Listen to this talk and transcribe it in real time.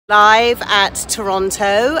Live at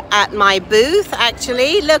Toronto at my booth,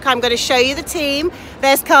 actually. Look, I'm going to show you the team.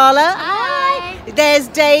 There's Carla. Hi. There's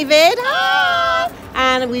David. Hi.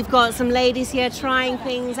 And we've got some ladies here trying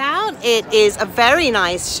things out. It is a very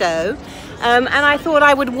nice show. And I thought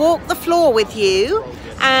I would walk the floor with you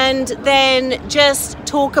and then just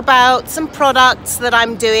talk about some products that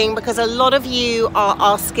I'm doing, because a lot of you are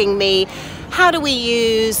asking me, how do we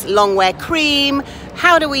use long wear cream?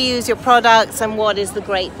 How do we use your products, and what is the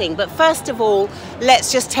great thing? But first of all,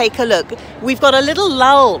 let's just take a look. We've got a little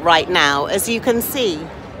lull right now, as you can see.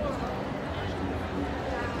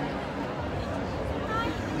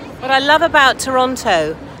 What I love about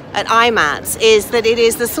Toronto at Imats is that it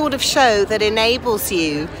is the sort of show that enables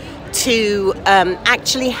you to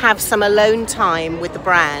actually have some alone time with the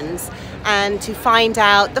brands and to find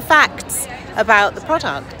out the facts about the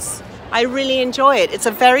products. I really enjoy it. It's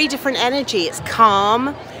a very different energy. It's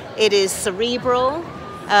calm, it is cerebral,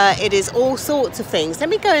 it is all sorts of things. Let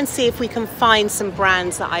me go and see if we can find some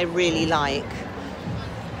brands that I really like.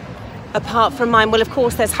 Apart from mine, well, of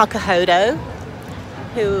course, there's Hakuhodo,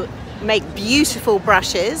 who make beautiful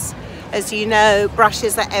brushes. As you know,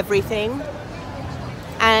 brushes are everything.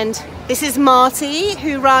 And this is Marty,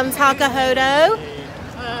 who runs Hakuhodo.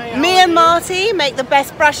 Me and Marty make the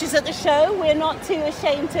best brushes at the show. We're not too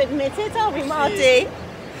ashamed to admit it, are we, Marty?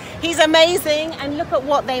 He's amazing, and look at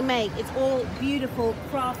what they make. It's all beautiful,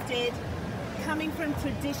 crafted, coming from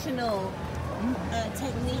traditional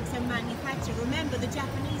techniques and manufacture. Remember, the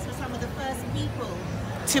Japanese were some of the first people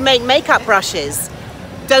to make makeup brushes.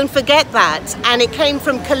 Don't forget that. And it came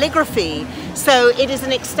from calligraphy. So it is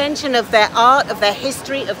an extension of their art, of their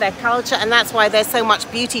history, of their culture, and that's why there's so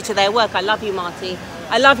much beauty to their work. I love you, Marty.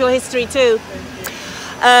 I love your history too.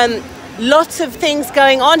 Lots of things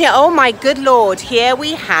going on here. Oh my good Lord, here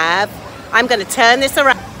we have, I'm going to turn this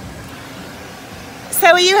around. So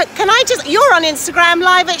are you, you're on Instagram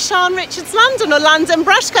Live at Sian Richards London or London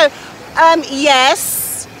Brush Co.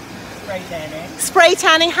 Yes. Spray tanning. Spray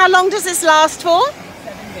tanning. How long does this last for?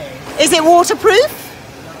 7 days. Is it waterproof?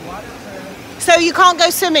 Not waterproof. So you can't go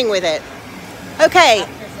swimming with it? Okay.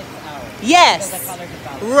 After 6 hours. Yes.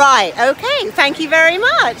 Right, okay, thank you very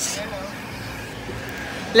much.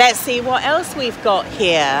 Let's see what else we've got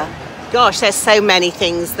here. Gosh, there's so many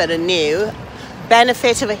things that are new.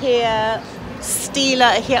 Benefit over here,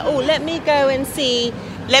 Stila here. Oh, let me go and see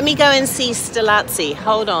Stilazzi.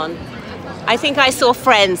 Hold on. I think I saw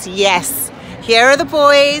Friends, yes. Here are the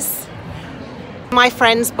boys. My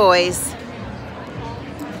friends' boys.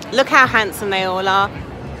 Look how handsome they all are.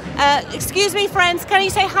 Excuse me, friends, can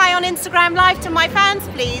you say hi on Instagram Live to my fans,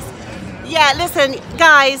 please? Yeah, listen,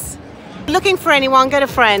 guys, looking for anyone, go to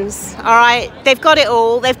Friends, all right? They've got it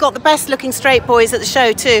all. They've got the best looking straight boys at the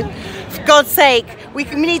show too. For God's sake, we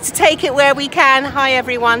need to take it where we can. Hi,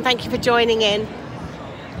 everyone. Thank you for joining in.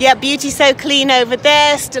 Yeah, Beauty So Clean over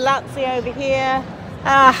there, Stilazzi over here.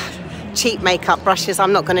 Cheap makeup brushes.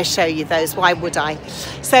 I'm not going to show you those. Why would I?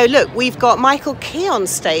 So look, we've got Michael Key on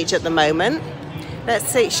stage at the moment. Let's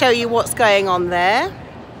see, show you what's going on there.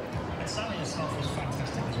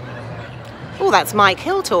 Oh, that's Mike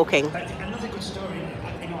Hill talking. Another good story,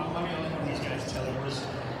 you know, one of these guys tell it was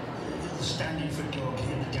the standing for dog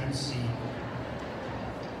in the dance scene.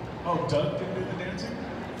 Oh, Doug didn't do the dancing?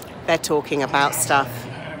 They're talking about stuff.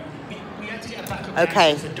 We had to get a backup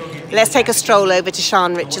Okay, let's take a stroll over to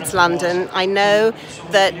Sian Richards London. I know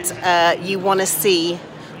that you want to see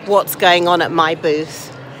what's going on at my booth.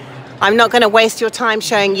 I'm not going to waste your time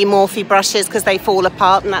showing you Morphe brushes because they fall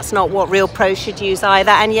apart, and that's not what real pros should use either.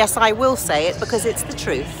 And yes, I will say it because it's the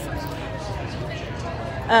truth.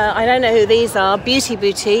 I don't know who these are. Beauty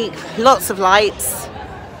Boutique, lots of lights.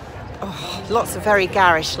 Oh, lots of very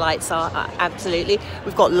garish lights, absolutely.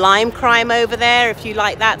 We've got Lime Crime over there if you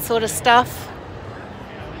like that sort of stuff.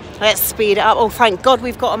 Let's speed it up. Oh, thank God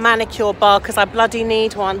we've got a manicure bar because I bloody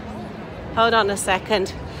need one. Hold on a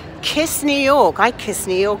second. Kiss New York. I kiss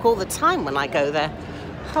New York all the time when I go there.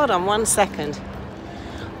 Hold on one second.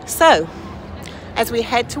 So, as we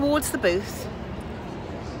head towards the booth,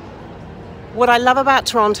 what I love about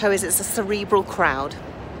Toronto is it's a cerebral crowd.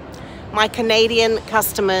 My Canadian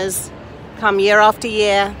customers come year after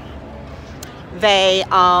year. They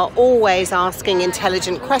are always asking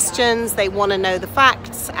intelligent questions. They want to know the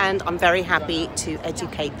facts, and I'm very happy to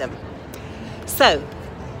educate them. So,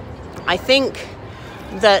 I think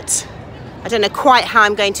that I don't know quite how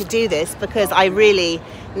I'm going to do this because I really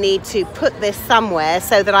need to put this somewhere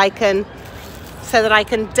so that I can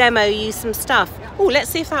demo you some stuff. Oh, let's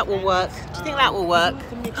see if that will work. Do you think that will work?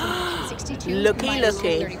 Looky.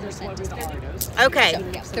 Okay.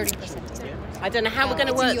 I don't know how we're going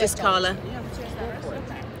to work this, Carla.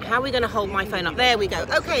 how are we going to hold my phone up? There we go.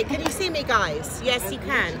 Okay, can you see me, guys? Yes, you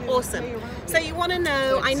can. Awesome. So you want to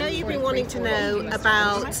know, I know you've been wanting to know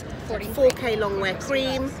about 4K longwear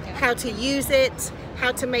cream, how to use it,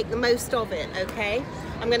 how to make the most of it, okay?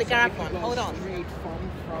 I'm going to grab one. Hold on.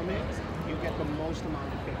 From it, you get the most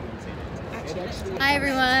amount of pigments in it. Hi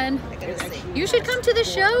everyone. You should come to the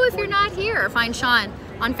show if you're not here. Find Sian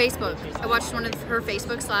on Facebook. I watched one of her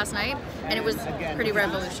Facebooks last night and it was pretty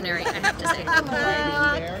revolutionary, I have to say.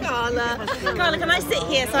 Carla, can I sit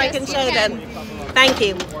here so I can show them? Thank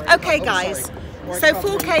you. Okay guys, so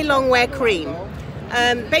 4K longwear cream.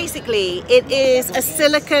 Basically, it is a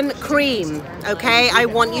silicone cream, okay? I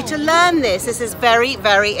want you to learn this. This is very,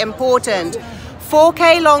 very important.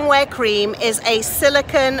 4K longwear cream is a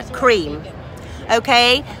silicone cream,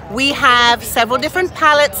 okay? We have several different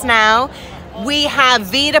palettes now. We have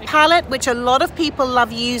Vita palette, which a lot of people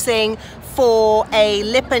love using for a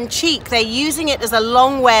lip and cheek. They're using it as a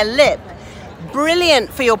longwear lip.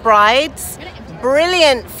 Brilliant for your brides.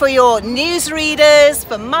 Brilliant for your newsreaders,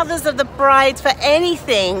 for mothers of the brides, for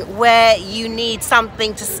anything where you need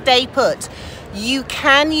something to stay put. You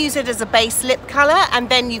can use it as a base lip color and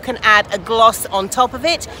then you can add a gloss on top of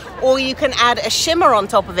it, or you can add a shimmer on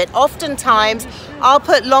top of it. Oftentimes I'll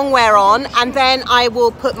put longwear on and then I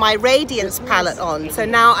will put my Radiance palette on. So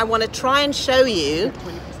now I want to try and show you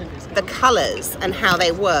the colors and how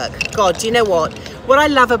they work. God, do you know what? What I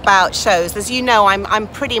love about shows, as you know, I'm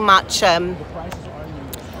pretty much on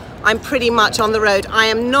the road. I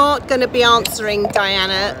am not going to be answering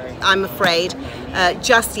Diana, I'm afraid,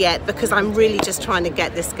 just yet, because I'm really just trying to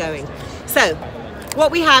get this going. So,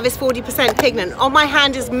 what we have is 40% pigment. On my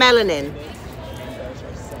hand is melanin.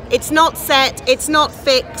 It's not set, it's not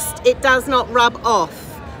fixed, it does not rub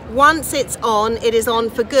off. Once it's on, it is on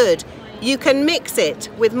for good. You can mix it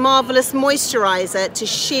with Marvelous Moisturizer to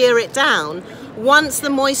sheer it down. Once the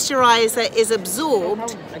moisturizer is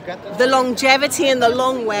absorbed, the longevity and the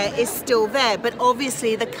longwear is still there, but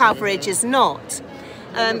obviously the coverage is not.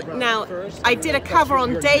 Now, I did a cover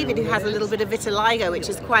on David who has a little bit of vitiligo, which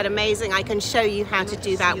is quite amazing. I can show you how to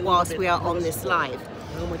do that whilst we are on this live.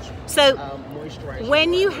 So,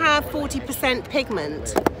 when you have 40%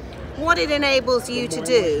 pigment, what it enables you to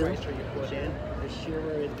do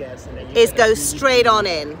is go straight on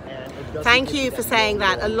in. Thank you for saying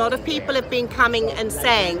that. A lot of people have been coming and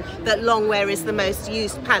saying that longwear is the most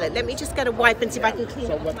used palette. Let me just get a wipe and see if I can clean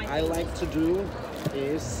So up what my I like to do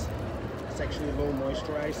is, it's actually low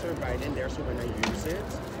moisturizer right in there, so when I use it,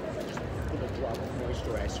 I just put a drop of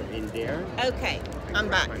moisturizer in there. Okay, I'm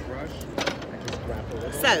back. My brush, I just grab a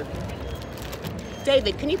little. So,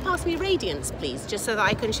 David, can you pass me Radiance, please, just so that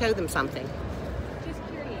I can show them something? Just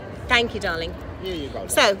curious. Thank you, darling. Here you go.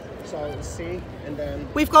 So see, and then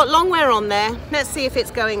we've got longwear on there. Let's see if it's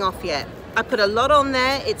going off yet. I put a lot on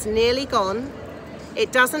there. It's nearly gone.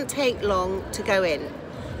 It doesn't take long to go in.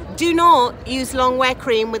 Do not use longwear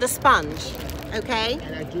cream with a sponge, okay?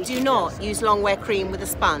 Do not use longwear cream with a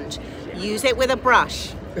sponge. Use it with a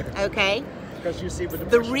brush, okay? because you see with the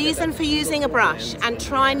The brush, reason for using a brush, and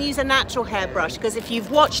try and use a natural hair brush, because if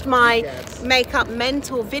you've watched my makeup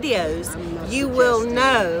mentor videos, you will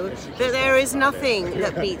know that there is nothing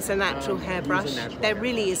that beats a natural hair brush. There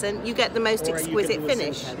really isn't. You get the most exquisite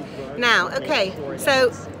finish. Now, okay,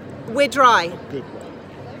 so we're dry.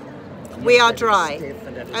 We are dry.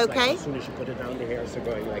 Okay? As soon as you put it down, the hairs are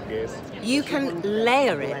going like this. You can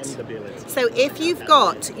layer it. So if you've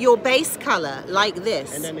got your base color like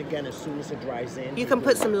this, and then again, as soon as it dries in, you can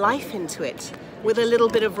put some life into it with a little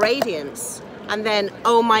bit of radiance, and then,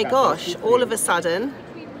 oh my gosh, all of a sudden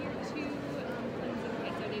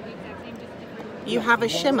you have a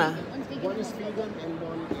shimmer. One is vegan and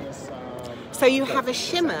one is So you have a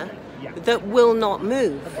shimmer that will not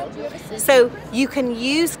move. So you can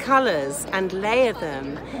use colors and layer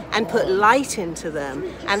them and put light into them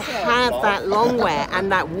and have that long wear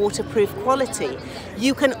and that waterproof quality.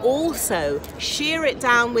 You can also sheer it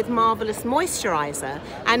down with Marvelous Moisturizer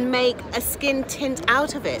and make a skin tint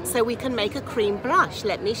out of it. So we can make a cream blush.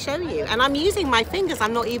 Let me show you. And I'm using my fingers,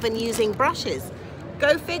 I'm not even using brushes.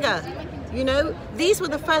 Go figure. You know, these were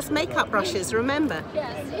the first makeup brushes, remember?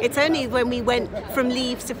 It's only when we went from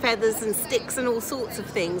leaves to feathers and sticks and all sorts of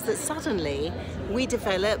things that suddenly we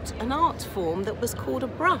developed an art form that was called a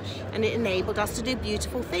brush, and it enabled us to do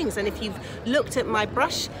beautiful things. And if you've looked at my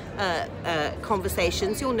brush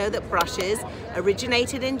conversations, you'll know that brushes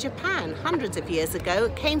originated in Japan hundreds of years ago.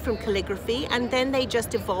 It came from calligraphy, and then they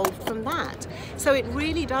just evolved from that. So it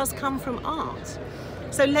really does come from art.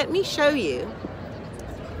 So let me show you.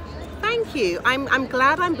 thank you. I'm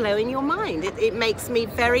glad I'm blowing your mind. It makes me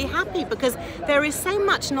very happy because there is so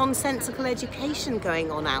much nonsensical education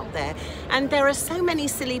going on out there, and there are so many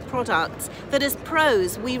silly products that as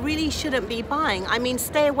pros we really shouldn't be buying. I mean,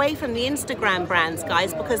 stay away from the Instagram brands,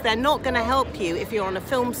 guys, because they're not going to help you if you're on a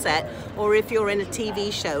film set or if you're in a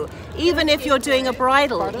TV show. Even if you're doing a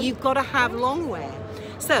bridal, you've got to have long wear.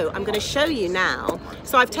 So I'm going to show you now.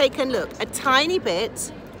 So I've taken, look, a tiny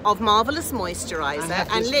bit of Marvelous Moisturizer,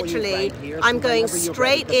 and literally I'm going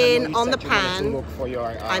straight in on the pan.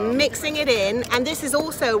 I'm mixing it in, and this is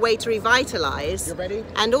also a way to revitalize.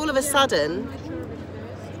 And all of a sudden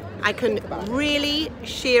I can really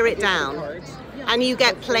shear it down, and you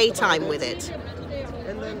get playtime with it.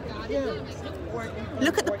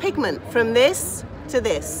 Look at the pigment from this to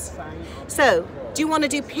this. So do you want to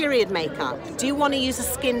do period makeup? Do you want to use a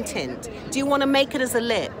skin tint? Do you want to make it as a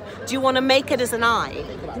lip? Do you want to make it as an eye?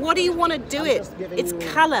 What do you want to do it? It's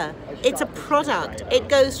color, it's a product. It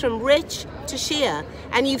goes from rich to sheer,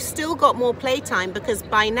 and you've still got more playtime because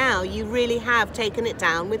by now you really have taken it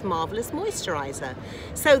down with Marvelous Moisturizer.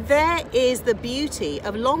 So there is the beauty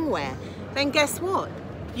of long wear. Then guess what?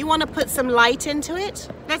 You want to put some light into it?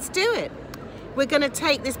 Let's do it. We're going to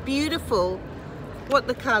take this beautiful, what's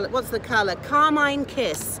the color? Carmine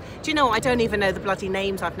Kiss. Do you know, I don't even know the bloody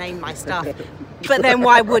names I've named my stuff. But then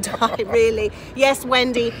why would I really? Yes,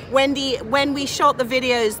 Wendy, when we shot the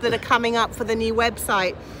videos that are coming up for the new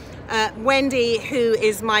website, Wendy, who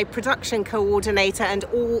is my production coordinator and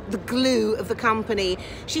all the glue of the company,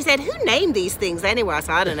 she said, who named these things anyway? I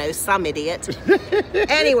said, I don't know, some idiot.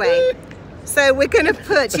 Anyway. So we're going to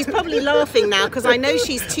put, she's probably laughing now because I know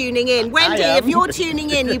she's tuning in. Wendy, if you're tuning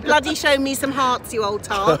in, you bloody show me some hearts, you old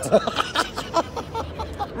tart.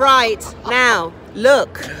 Right, now,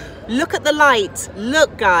 look at the light.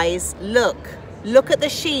 Look, guys, look at the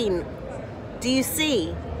sheen. Do you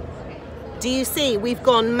see? Do you see? We've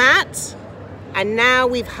gone matte and now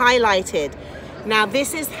we've highlighted. Now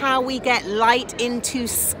this is how we get light into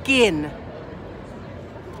skin.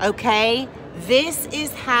 Okay? This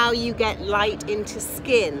is how you get light into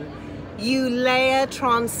skin. You layer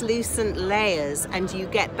translucent layers and you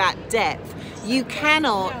get that depth. You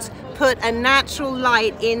cannot put a natural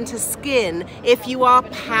light into skin if you are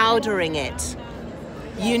powdering it.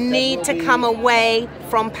 You need to come away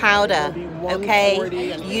from powder,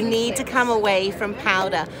 okay? You need to come away from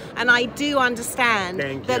powder. And I do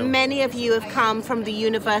understand that many of you have come from the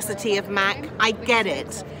University of MAC. I get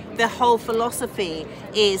it. The whole philosophy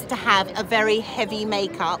is to have a very heavy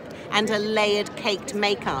makeup and a layered caked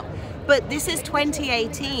makeup. But this is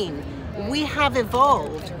 2018. We have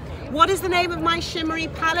evolved. What is the name of my shimmery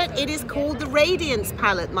palette? It is called the Radiance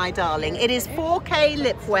palette, my darling. It is 4K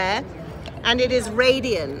lip wear and it is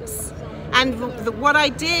Radiance. And what I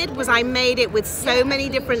did was I made it with so many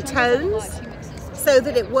different tones so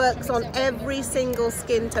that it works on every single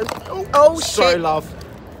skin tone. Oh shit. Sorry, love.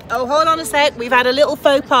 Oh, hold on a sec. We've had a little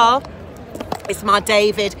faux pas. It's my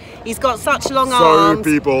David. He's got such long arms.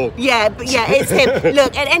 Sorry, people. Yeah, but yeah, it's him.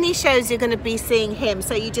 Look, at any shows you're going to be seeing him,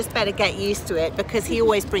 so you just better get used to it because he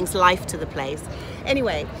always brings life to the place.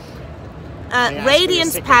 Anyway,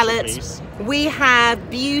 Radiance palette. We have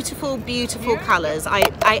beautiful, beautiful colors.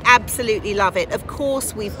 I absolutely love it. Of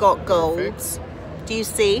course, we've got golds. Do you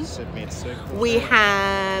see? We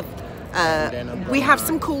have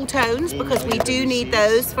some cool tones because we do need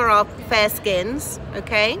those for our fair skins,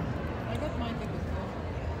 okay?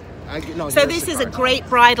 So this is a great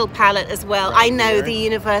bridal palette as well. I know the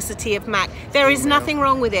University of MAC. There is nothing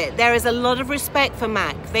wrong with it. There is a lot of respect for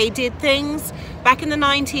MAC. They did things back in the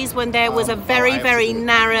 90s when there was a very, very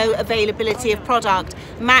narrow availability of product.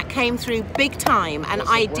 MAC came through big time, and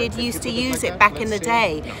I did used to use it back in the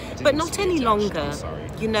day, but not any longer.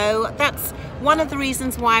 You know, that's one of the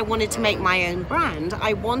reasons why I wanted to make my own brand.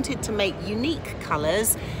 I wanted to make unique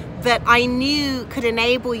colors that I knew could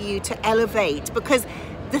enable you to elevate, because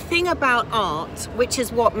the thing about art, which is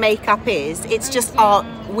what makeup is, it's just art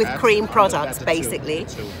with cream products basically,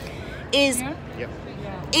 is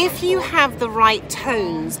if you have the right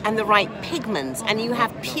tones and the right pigments and you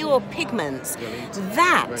have pure pigments,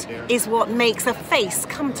 that is what makes a face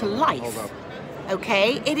come to life.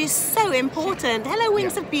 Okay, it is so important. Hello,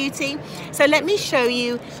 Wings of Beauty. So let me show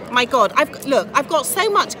you. My God, I've got so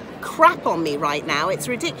much crap on me right now. It's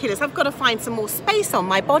ridiculous. I've got to find some more space on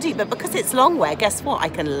my body, but because it's long wear, guess what? I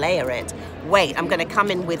can layer it. Wait, I'm going to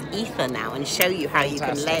come in with ether now and show you how you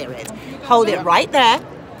can layer it. Hold it right there.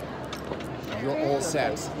 You're all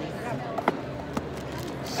set.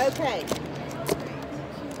 Okay.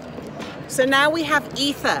 So now we have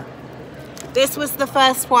ether. This was the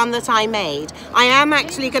first one that I made. I am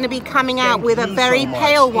actually going to be coming out with a very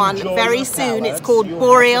pale one very soon. It's called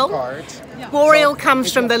Boreal. Boreal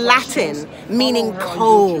comes from the Latin, meaning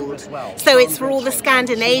cold. So it's for all the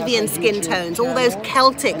Scandinavian skin tones, all those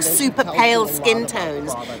Celtic super pale skin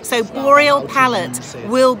tones. So Boreal palette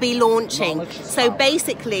will be launching. So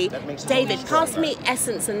basically, David, pass me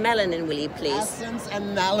Essence and Melanin, will you please? Essence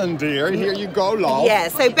and Melanin, dear. Here you go, love. Yeah,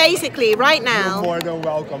 so basically right now, you're more than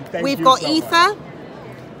welcome. We've got Ether,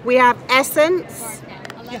 we have Essence,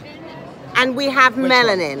 and we have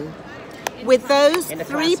Melanin. With those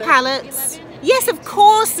three palettes, yes, of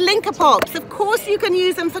course, Linker Pops. Of course you can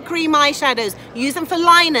use them for cream eyeshadows, use them for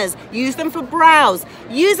liners, use them for brows,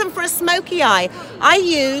 use them for a smoky eye. I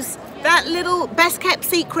use that little Best Kept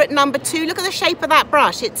Secret #2. Look at the shape of that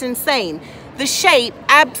brush, it's insane. The shape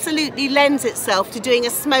absolutely lends itself to doing a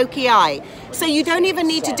smoky eye. So you don't even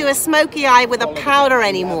need to do a smoky eye with a powder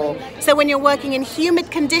anymore. So when you're working in humid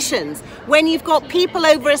conditions, when you've got people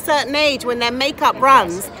over a certain age, when their makeup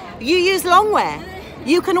runs, you use longwear.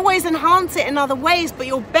 You can always enhance it in other ways, but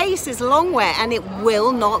your base is longwear and it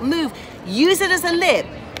will not move. Use it as a lip.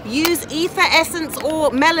 Use Ether, Essence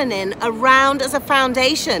or Melanin around as a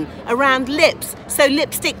foundation, around lips, so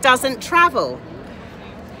lipstick doesn't travel.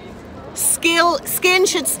 Skin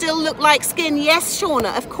should still look like skin. Yes,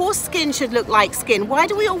 Shauna, of course skin should look like skin. Why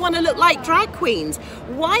do we all want to look like drag queens?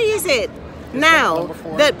 Why is it now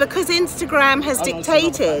that because Instagram has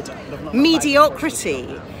dictated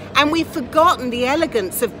mediocrity, and we've forgotten the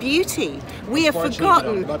elegance of beauty. We have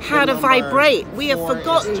forgotten how to vibrate. We have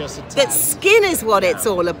forgotten that skin is what it's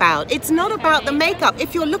all about. It's not about the makeup.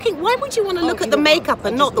 If you're looking, why would you want to look at the makeup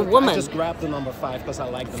and not the woman? I just grabbed the #5 because I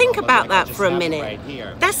like the Think about that for a minute.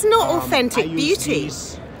 That's not authentic beauty.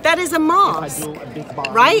 That is a mask,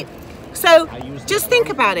 right? So just think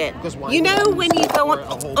about it. You know when you go on,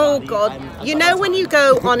 oh God, you know when you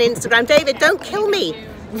go on Instagram, David, don't kill me.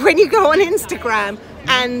 When you go on Instagram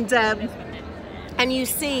and you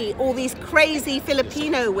see all these crazy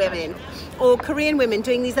Filipino women or Korean women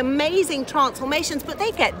doing these amazing transformations, but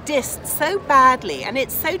they get dissed so badly, and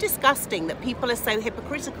it's so disgusting that people are so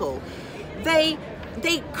hypocritical. They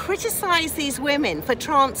criticize these women for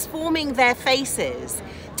transforming their faces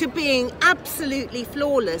to being absolutely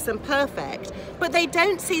flawless and perfect, but they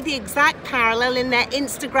don't see the exact parallel in their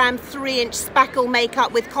Instagram 3-inch spackle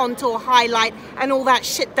makeup with contour, highlight and all that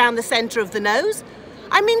shit down the center of the nose.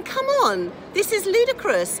 I mean, come on, this is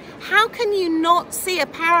ludicrous. How can you not see a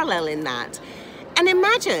parallel in that? And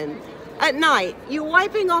imagine at night you're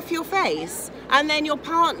wiping off your face and then your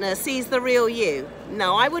partner sees the real you.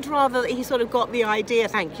 No, I would rather that he sort of got the idea,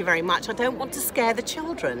 thank you very much. I don't want to scare the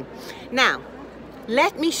children. Now,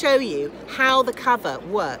 let me show you how the cover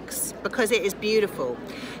works because it is beautiful.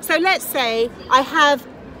 So let's say I have,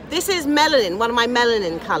 this is Melanin, one of my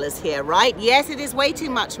Melanin colors here, right? Yes, it is way too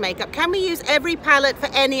much makeup. Can we use every palette for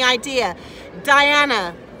any idea?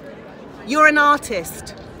 Diana, you're an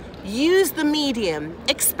artist. Use the medium,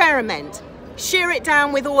 experiment. Shear it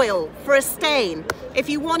down with oil for a stain. If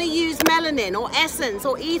you want to use Melanin or Essence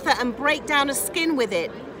or Ether and break down a skin with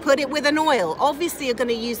it, put it with an oil. Obviously you're going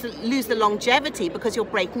to lose the longevity because you're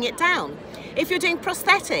breaking it down. If you're doing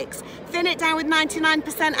prosthetics, thin it down with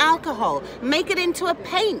 99% alcohol. Make it into a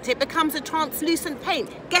paint. It becomes a translucent paint.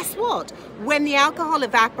 Guess what? When the alcohol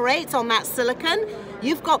evaporates on that silicone,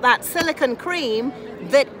 you've got that silicone cream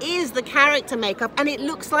that is the character makeup and it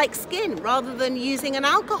looks like skin rather than using an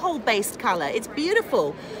alcohol-based color. It's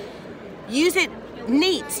beautiful. Use it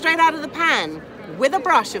neat, straight out of the pan. With a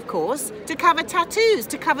brush, of course, to cover tattoos,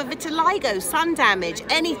 to cover vitiligo, sun damage,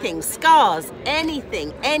 anything, scars,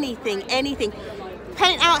 anything, anything, anything.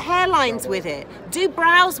 Paint out hairlines with it. Do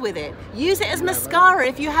brows with it. Use it as mascara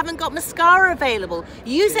if you haven't got mascara available.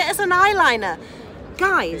 Use it as an eyeliner.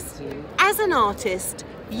 Guys, as an artist,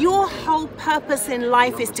 your whole purpose in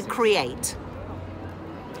life is to create.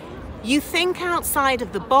 You think outside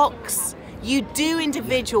of the box. You do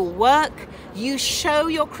individual work. You show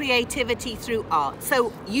your creativity through art,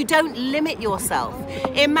 so you don't limit yourself.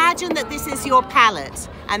 Imagine that this is your palette,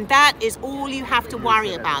 and that is all you have to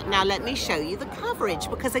worry about. Now let me show you the coverage,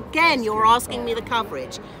 because again, you're asking me the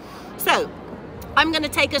coverage. So, I'm going to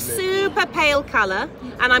take a super pale color,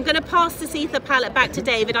 and I'm going to pass this Ether palette back to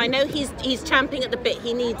David. I know he's champing at the bit,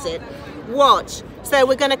 he needs it. Watch. So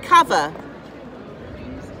we're going to cover.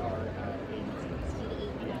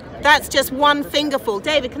 That's just one fingerful.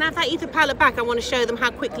 David, can I have that Ether palette back? I want to show them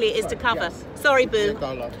how quickly it is to cover. Yes. Sorry, boo.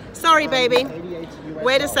 Sorry, baby.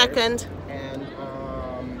 Wait a second. And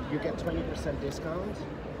you get 20% discount.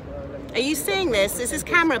 Are you seeing this? Is this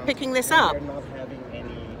camera picking this up? You're not having any,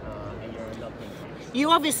 and you're not paying.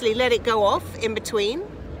 You obviously let it go off in between.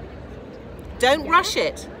 Don't rush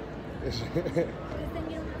it.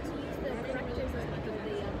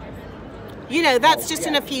 You know, that's just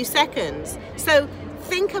in a few seconds. So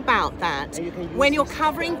think about that. When you're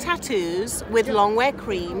covering tattoos with long wear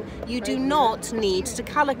cream, you do not need to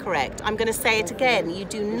color correct. I'm going to say it again. You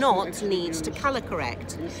do not need to color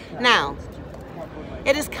correct. Now,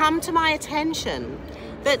 it has come to my attention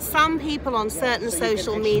that some people on certain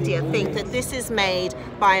social media think that this is made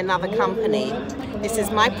by another company. This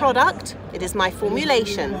is my product. It is my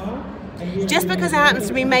formulation. Just because it happens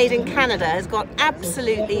to be made in Canada has got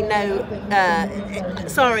absolutely no,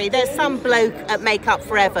 sorry, there's some bloke at Makeup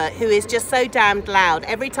Forever who is just so damned loud.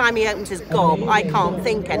 Every time he opens his gob, I can't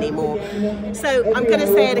think anymore. So I'm going to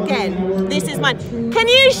say it again. This is my, can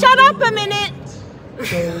you shut up a minute?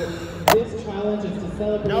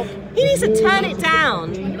 Nope. He needs to turn it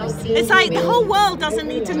down. It's like the whole world doesn't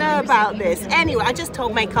need to know about this. Anyway, I just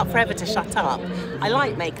told Makeup Forever to shut up. I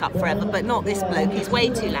like Makeup Forever, but not this bloke. He's way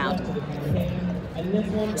too loud.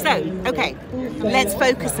 So, okay, let's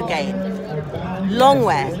focus again. Long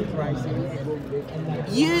wear.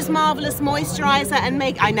 Use Marvelous Moisturizer and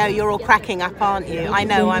make... I know you're all cracking up, aren't you? I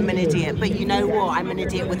know I'm an idiot, but you know what? I'm an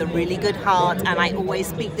idiot with a really good heart, and I always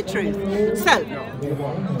speak the truth. So,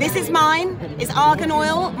 this is mine. It's argan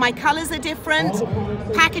oil. My colours are different.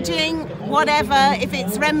 Packaging, whatever. If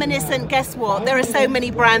it's reminiscent, guess what? There are so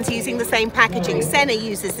many brands using the same packaging. Senna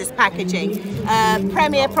uses this packaging.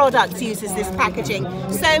 Premier Products uses this packaging.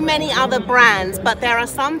 So many other brands, but there are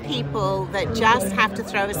some people that just have to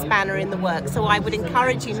throw a spanner in the works. So I would encourage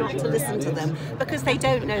you not to listen to them because they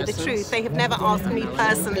don't know the truth. They have never asked me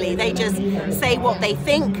personally. They just say what they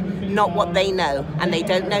think, not what they know, and they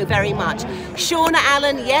don't know very much. Shauna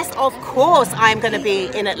Allen, yes, of course I'm going to be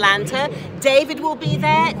in Atlanta. David will be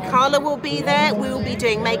there. Carla will be there. We will be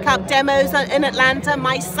doing makeup demos in Atlanta.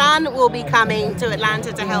 My son will be coming to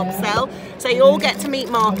Atlanta to help sell. So you all get to meet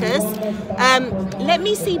Marcus. Let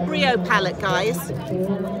me see Brio palette, guys.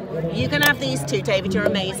 You can have these two, David. You're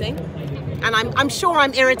amazing. And I'm sure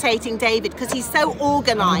I'm irritating David because he's so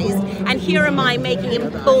organized, and here am I making him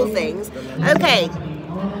pull things. Okay,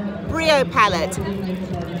 Brio palette.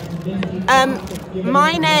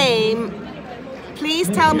 My name, please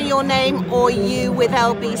tell me your name or you with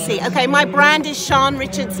LBC. Okay, my brand is Sian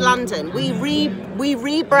Richards London. We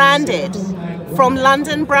rebranded from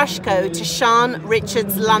London Brush Co to Sian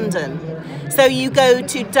Richards London. So you go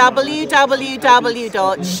to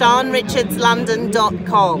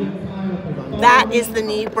www.sianrichdslondon.com. That is the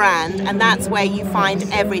new brand, and that's where you find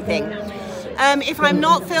everything. If I'm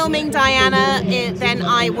not filming Diana, then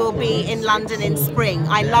I will be in London in spring.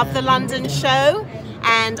 I love the London show,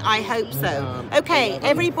 and I hope so. Okay,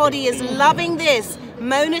 everybody is loving this.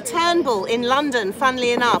 Mona Turnbull in London,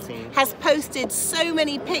 funnily enough, has posted so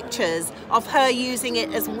many pictures of her using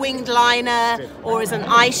it as winged liner or as an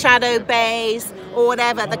eyeshadow base or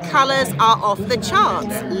whatever. The colours are off the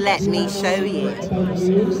charts. Let me show you.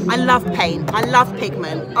 I love paint. I love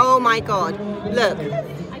pigment. Oh my God. Look.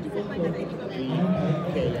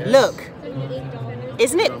 Look.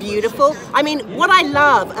 Isn't it beautiful? I mean, what I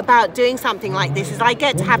love about doing something like this is I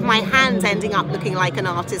get to have my hands ending up looking like an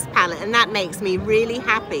artist's palette, and that makes me really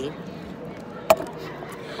happy.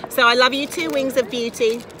 So I love you too, Wings of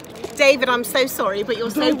Beauty. David, I'm so sorry, but you're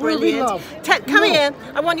so brilliant. Come here.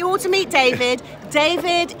 I want you all to meet David.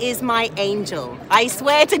 David is my angel. I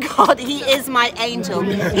swear to God, he is my angel.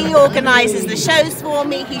 He organizes the shows for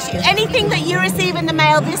me. Anything that you receive in the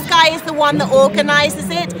mail, this guy is the one that organizes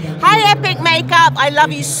it. Hi, Epic Makeup. I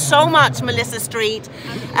love you so much, Melissa Street.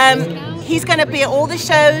 He's going to be at all the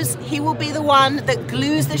shows. He will be the one that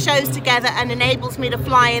glues the shows together and enables me to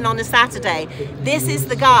fly in on a Saturday. This is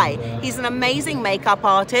the guy. He's an amazing makeup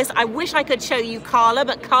artist. I wish I could show you Carla,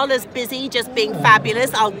 but Carla's busy just being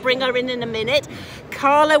fabulous. I'll bring her in a minute.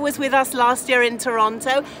 Carla was with us last year in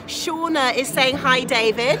Toronto. Shauna is saying hi,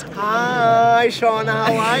 David. Hi, Shauna.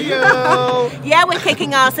 How are you? Yeah, we're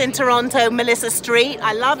kicking ass in Toronto, Melissa Street.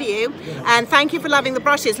 I love you. And thank you for loving the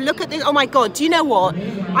brushes. Look at this. Oh my God. Do you know what?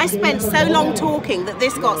 I spent so long talking that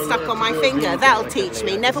this got stuck on my finger. That'll teach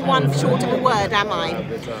me. Never one short of a word, am I?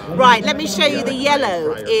 Right, let me show you the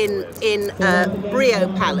yellow in Brio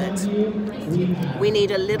palette. We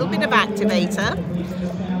need a little bit of activator.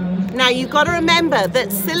 Now you've got to remember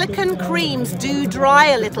that silicone creams do dry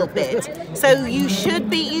a little bit, so you should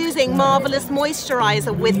be using Marvelous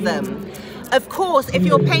Moisturizer with them. Of course, if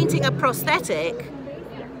you're painting a prosthetic,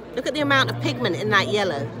 look at the amount of pigment in that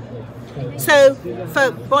yellow. So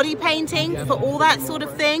for body painting, for all that sort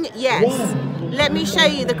of thing, yes, Let me show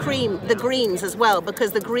you the greens as well,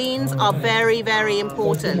 because the greens are very, very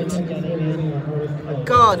important.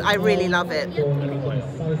 God, I really love it.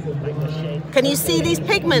 Can you see these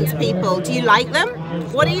pigments, people? Do you like them?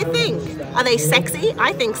 What do you think? Are they sexy?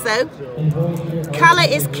 I think so. Color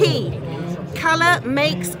is key. Color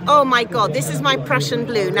makes, oh my God, this is my Prussian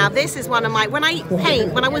blue. Now this is one of my, when I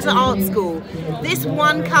was at art school, this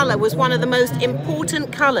one color was one of the most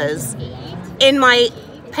important colors in my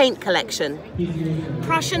paint collection.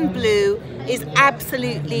 Prussian blue is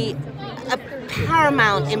absolutely a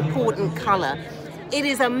paramount important color. It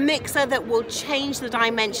is a mixer that will change the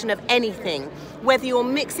dimension of anything. Whether you're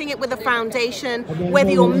mixing it with a foundation, whether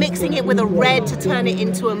you're mixing it with a red to turn it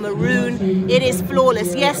into a maroon, it is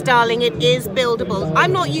flawless. Yes, darling, it is buildable.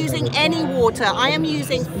 I'm not using any water. I am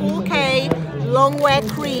using 4K Longwear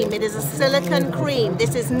cream. It is a silicone cream.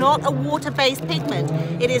 This is not a water-based pigment.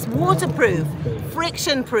 It is waterproof,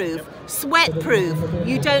 friction-proof, sweat-proof.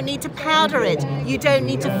 You don't need to powder it. You don't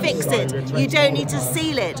need to fix it. You don't need to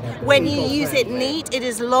seal it. When you use it neat, it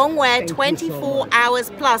is Longwear 24 hours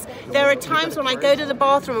plus. There are times when I go to the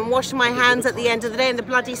bathroom and wash my hands at the end of the day and the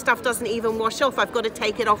bloody stuff doesn't even wash off. I've got to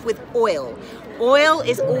take it off with oil. Oil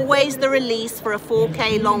is always the release for a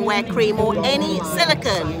 4K Longwear cream or any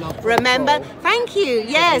silicone. Remember? Thank you.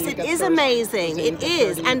 Yes, it is amazing. It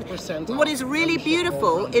is. And what is really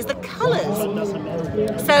beautiful is the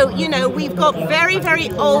colors. So, you know, we've got very, very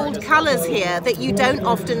old colors here that you don't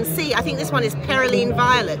often see. I think this one is Perylene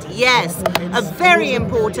Violet. Yes, a very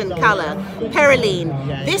important color.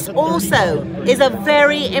 Perylene. This also is a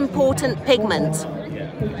very important pigment.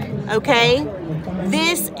 Okay?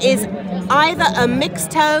 This is either a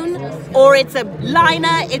mixed tone or it's a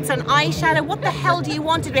liner, it's an eyeshadow. What the hell do you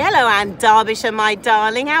want to be? Hello, Anne Derbyshire, my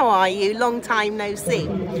darling. How are you? Long time no see.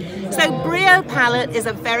 So Brio palette is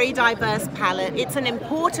a very diverse palette. It's an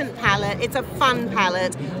important palette. It's a fun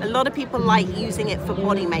palette. A lot of people like using it for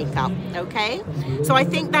body makeup, okay? So I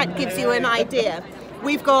think that gives you an idea.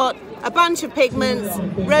 We've got a bunch of pigments,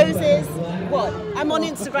 roses. What? I'm on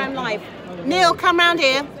Instagram Live. Neil, come round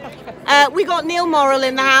here. We got Neil Morrill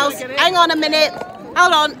in the house. Hang on a minute.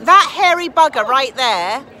 Hold on. That hairy bugger right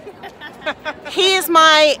there. He is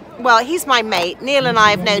he's my mate. Neil and I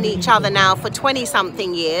have known each other now for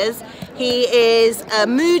 20-something years. He is a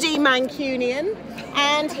moody Mancunian,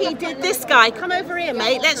 and he did this guy. Come over here,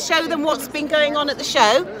 mate. Let's show them what's been going on at the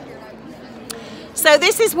show. So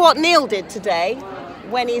this is what Neil did today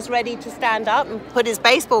when he's ready to stand up and put his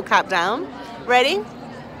baseball cap down. Ready?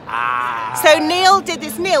 So Neil did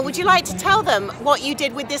this. Neil, would you like to tell them what you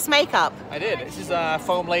did with this makeup? I did. This is a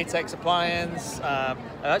foam latex appliance. I've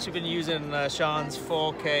actually been using Sian's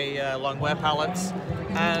 4K Longwear palettes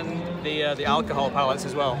and the alcohol palettes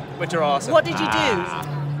as well, which are awesome. What did you do?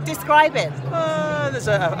 Describe it. There's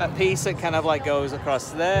a piece that kind of like goes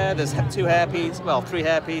across there. There's three hair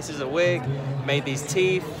pieces, a wig, made these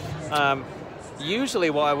teeth. Usually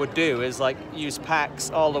what I would do is like use packs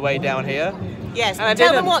all the way down here. Yes,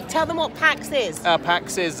 tell them what packs is.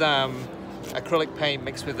 Packs is acrylic paint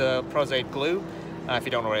mixed with a prosade glue, if you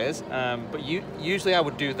don't know what it is. But usually I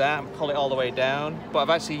would do that and pull it all the way down, but I've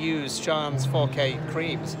actually used Sian's 4K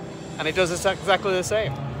creams and it does exactly the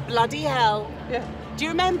same. Bloody hell. Yeah. Do you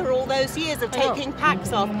remember all those years of taking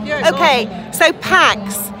packs off? Yeah, okay, so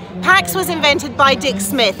packs. Packs was invented by Dick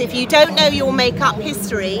Smith. If you don't know your makeup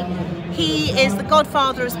history, he is the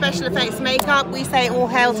godfather of special effects makeup. We say all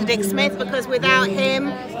hail to Dick Smith because without him,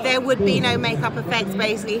 there would be no makeup effects,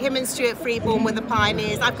 basically. Him and Stuart Freeborn were the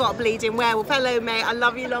pioneers. I've got a bleeding werewolf. Hello, mate. I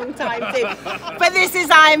love you long time, too. But this is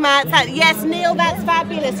Imats. Yes, Neil, that's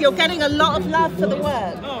fabulous. You're getting a lot of love for the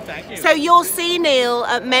work. Oh, thank you. So you'll see Neil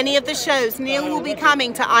at many of the shows. Neil will be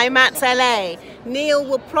coming to Imats LA. Neil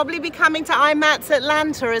will probably be coming to Imats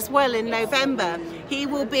Atlanta as well in November. He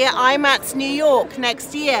will be at Imats New York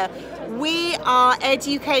next year. We are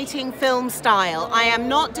educating film style. I am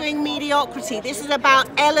not doing mediocrity. This is about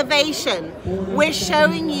elevation. We're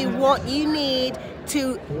showing you what you need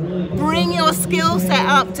to bring your skill set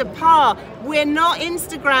up to par. We're not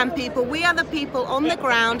Instagram people. We are the people on the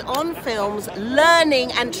ground, on films,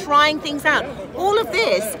 learning and trying things out. All of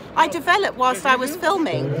this I developed whilst I was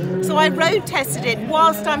filming. So I road tested it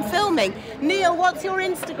whilst I'm filming. Neil, what's your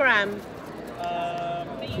Instagram?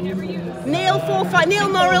 You never use. Neil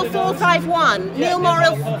Morrill 451. Neil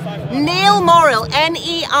Morrill, NEILMORRIL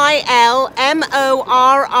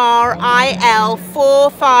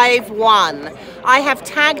 451. I have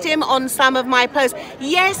tagged him on some of my posts.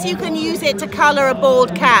 Yes, you can use it to color a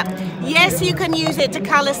bald cap. Yes, you can use it to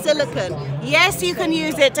color silicone. Yes, you can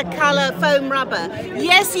use it to color foam rubber.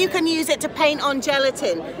 Yes, you can use it to paint on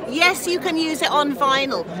gelatin. Yes, you can use it on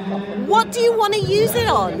vinyl. What do you want to use it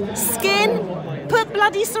on? Skin? Put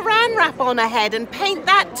bloody saran wrap on a head and paint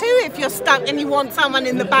that too if you're stuck and you want someone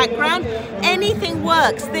in the background. Anything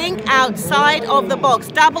works. Think outside of the box.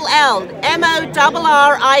 Double L,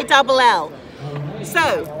 MORRILL.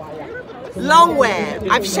 So, long wear.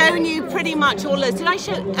 I've shown you pretty much all those. Did I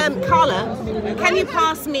show, Carla, can you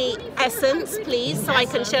pass me Essence, please, so I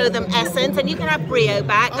can show them Essence, and you can have Brio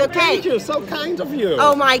back. Oh, okay. Thank you, so kind of you.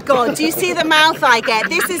 Oh my God, do you see the mouth I get?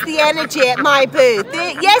 This is the energy at my booth.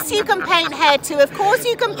 Yes, you can paint hair too. Of course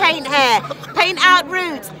you can paint hair. Paint out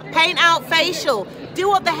roots, paint out facial. Do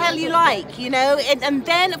what the hell you like, you know, and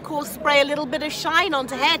then of course spray a little bit of shine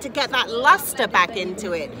onto hair to get that luster back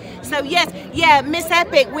into it. So yes, yeah, Miss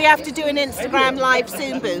Epic, we have to do an Instagram live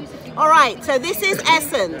soon, boo. All right, so this is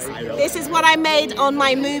Essence. This is what I made on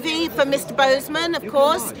my movie for Mr. Bozeman, of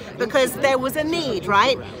course, because there was a need,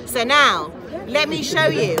 right? So now, let me show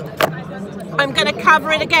you. I'm gonna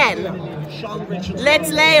cover it again. Let's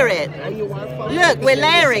layer it. Look, we're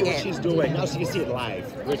layering it. She's doing. Now you see it live.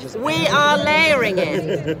 We are layering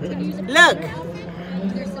it. Look.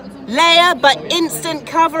 Layer but instant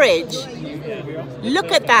coverage. Look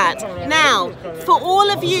at that. Now, for all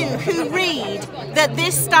of you who read that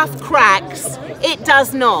this stuff cracks, it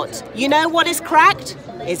does not. You know what is cracked?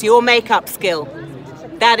 Is your makeup skill.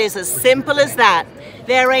 That is as simple as that.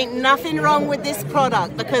 There ain't nothing wrong with this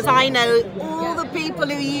product because I know all the people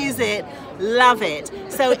who use it love it.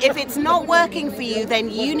 So if it's not working for you, then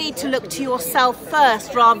you need to look to yourself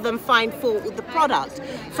first rather than find fault with the product.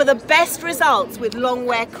 For the best results with long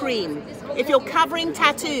wear cream, if you're covering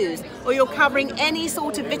tattoos or you're covering any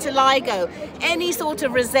sort of vitiligo, any sort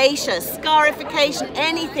of rosacea, scarification,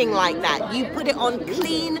 anything like that, you put it on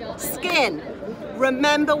clean skin.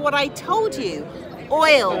 Remember what I told you.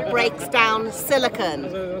 Oil breaks down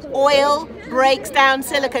silicone. Oil breaks down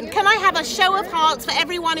silicone. Can I have a show of hearts for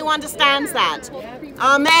everyone who understands that?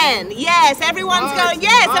 Amen. Yes, everyone's going,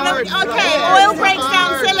 yes. And okay, oil breaks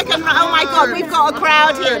down silicone. Oh my God, we've got a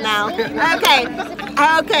crowd here now. Okay.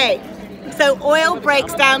 So oil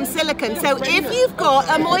breaks down silicone. So if you've got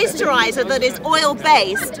a moisturizer that is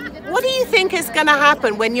oil-based, what do you think is going to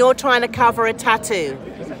happen when you're trying to cover a tattoo?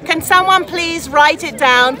 Can someone please write it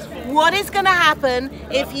down? What is going to happen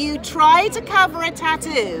if you try to cover a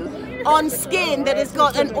tattoo on skin that has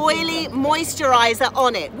got an oily moisturizer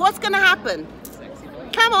on it? What's going to happen?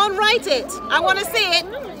 Come on, write it. I want to see it.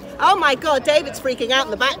 Oh my God, David's freaking out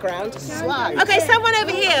in the background. Okay, someone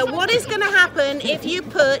over here, what is going to happen if you're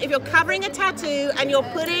covering a tattoo and you're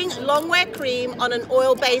putting long wear cream on an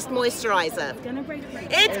oil-based moisturizer?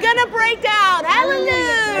 It's going to break down.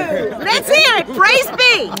 Hallelujah. Let's hear it. Praise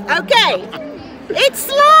be. Okay. It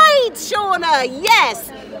slides, Shauna.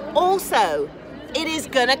 Yes. Also, it is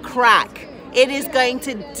going to crack. It is going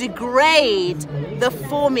to degrade the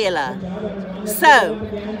formula. So,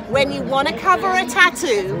 when you want to cover a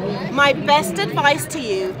tattoo, my best advice to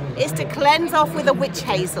you is to cleanse off with a witch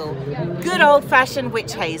hazel. Good old-fashioned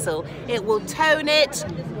witch hazel. It will tone it.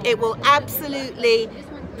 It will absolutely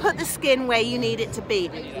put the skin where you need it to be.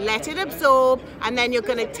 Let it absorb, and then you're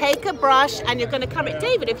going to take a brush and you're going to cover it.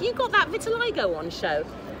 David, have you got that vitiligo on show?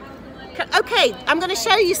 Okay, I'm going to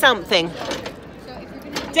show you something.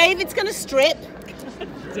 David's going to strip.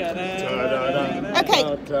 Okay,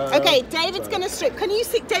 David's going to strip. Can you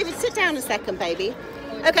sit, David, sit down a second, baby.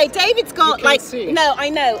 Okay, David's got like, no, I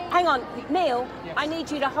know. Hang on, Neil, I need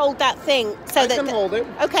you to hold that thing so that I can hold it.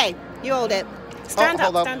 Okay, you hold it. Stand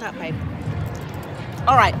up, babe.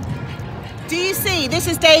 All right. Do you see? This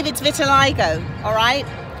is David's vitiligo, all right?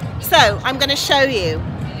 So, I'm going to show you.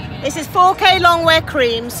 This is 4K long wear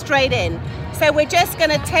cream straight in. So, we're just going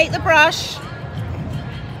to take the brush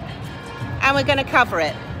and we're going to cover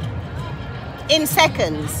it in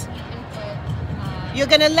seconds. You're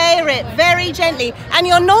going to layer it very gently, and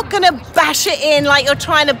you're not going to bash it in like you're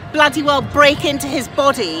trying to bloody well break into his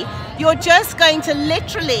body. You're just going to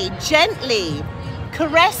literally gently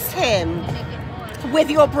caress him with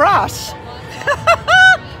your brush.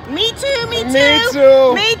 Me too, me too. Me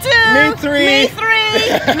too. Me too. Me three. Me three.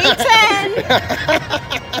 Me 10.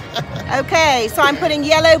 Okay, so I'm putting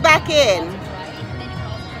yellow back in.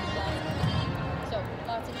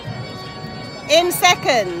 In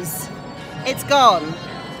seconds, it's gone.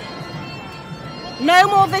 No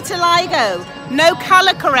more vitiligo. No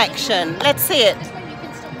color correction. Let's see it.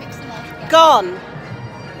 Gone.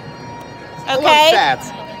 Okay.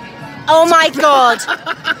 Oh my God.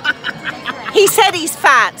 He said he's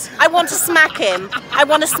fat. I want to smack him. I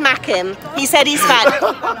want to smack him. He said he's fat.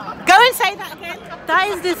 Go and say that again. That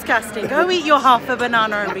is disgusting. Go eat your half a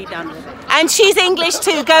banana and be done with it. And she's English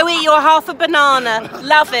too. Go eat your half a banana.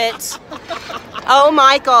 Love it. Oh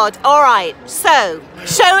my God. All right. So,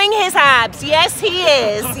 showing his abs. Yes, he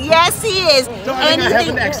is. Yes, he is. Darling, I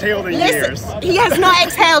haven't exhaled in years. He has not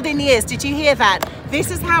exhaled in years. Did you hear that? This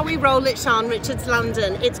is how we roll at Sian Richards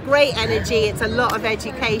London. It's great energy. It's a lot of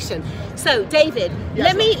education. So, David,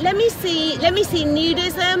 yes, let me see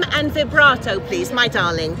nudism and vibrato, please, my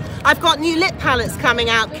darling. I've got new lip palettes coming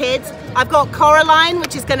out, kids. I've got Coraline,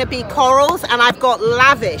 which is going to be corals, and I've got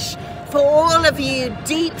Lavish. For all of you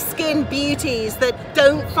deep skin beauties that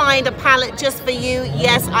don't find a palette just for you,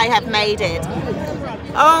 yes, I have made it.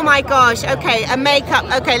 Oh my gosh, okay, a makeup.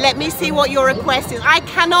 Okay, let me see what your request is. I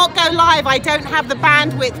cannot go live. I don't have the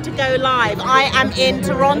bandwidth to go live. I am in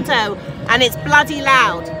Toronto and it's bloody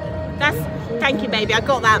loud. Thank you, baby, I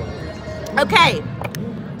got that. Okay,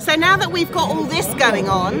 so now that we've got all this going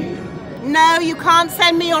on, no, you can't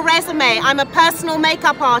send me your resume. I'm a personal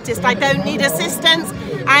makeup artist. I don't need assistance.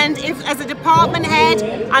 And if, as a department head,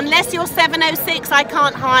 unless you're 706, I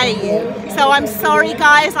can't hire you. So I'm sorry,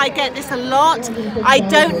 guys. I get this a lot. I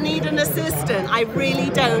don't need an assistant. I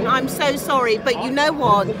really don't. I'm so sorry. But you know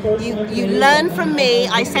what? You learn from me.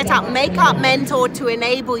 I set up Makeup Mentor to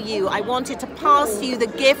enable you. I wanted to pass you the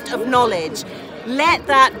gift of knowledge. Let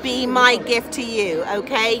that be my gift to you,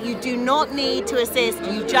 okay? You do not need to assist.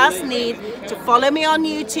 You just need to follow me on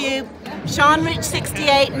YouTube,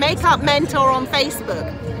 SianRich68, Makeup Mentor on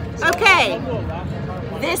Facebook. Okay,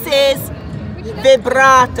 this is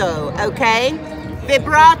vibrato, okay?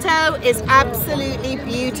 Vibrato is absolutely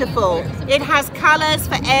beautiful. It has colors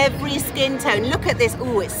for every skin tone. Look at this.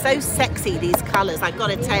 Oh, it's so sexy, these colors, I've got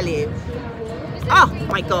to tell you. Oh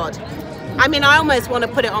my God. I mean, I almost want to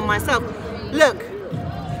put it on myself. Look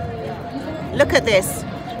at this.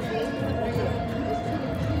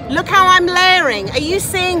 Look how I'm layering. Are you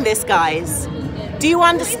seeing this, guys? Do you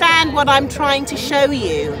understand what I'm trying to show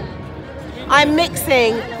you? I'm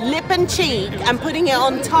mixing lip and cheek and putting it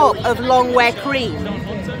on top of long wear cream.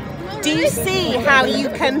 Do you see how you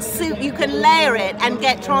can layer it and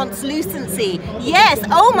get translucency? Yes,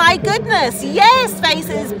 oh my goodness, yes,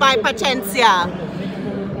 Faces by Paciencia.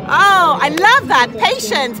 Oh, I love that.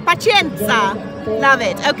 Patience, pacienza. Love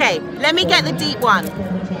it. Okay, let me get the deep one.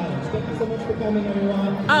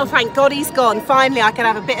 Oh, thank God he's gone. Finally, I can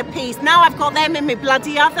have a bit of peace. Now I've got them in my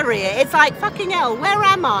bloody other ear. It's like, fucking hell, where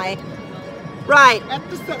am I? Right. At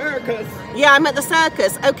the circus. Yeah, I'm at the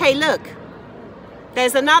circus. Okay, look.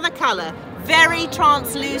 There's another color. Very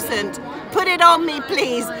translucent. Put it on me,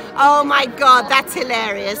 please. Oh my God, that's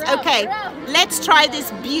hilarious. Okay, let's try this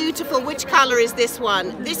beautiful, which color is this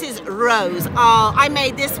one? This is rose. Oh, I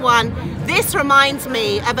made this one. This reminds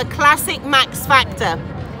me of a classic Max Factor.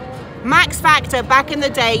 Max Factor back in the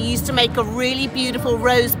day used to make a really beautiful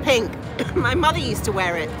rose pink. My mother used to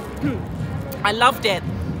wear it. I loved it.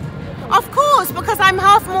 Of course, because I'm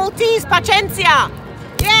half Maltese, Paciencia.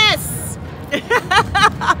 Yes.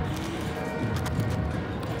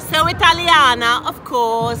 So Italiana, of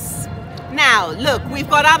course. Now, look, we've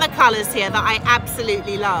got other colors here that I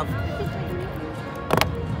absolutely love.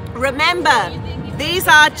 Remember, these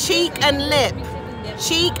are cheek and lip.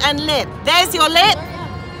 Cheek and lip. There's your lip.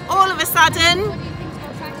 All of a sudden,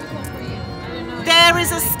 there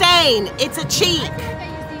is a stain. It's a cheek.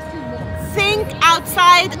 Think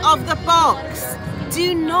outside of the box.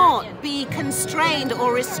 Do not be constrained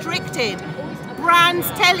or restricted. Brands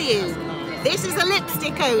tell you, this is a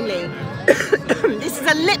lipstick only. This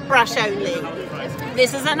is a lip brush only.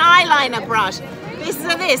 This is an eyeliner brush. This is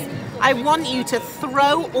a this. I want you to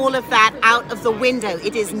throw all of that out of the window.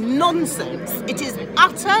 It is nonsense. It is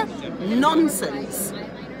utter nonsense.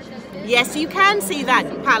 Yes, you can see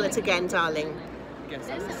that palette again, darling.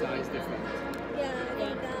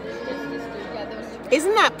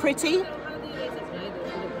 Isn't that pretty?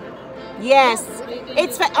 Yes.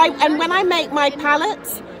 It's for, and when I make my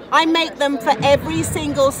palettes, I make them for every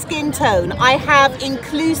single skin tone. I have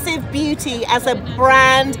inclusive beauty as a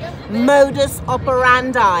brand modus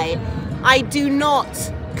operandi. I do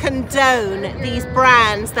not condone these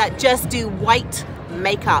brands that just do white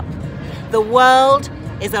makeup. The world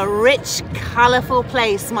is a rich, colorful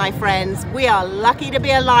place, my friends. We are lucky to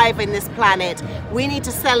be alive in this planet. We need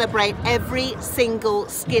to celebrate every single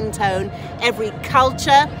skin tone, every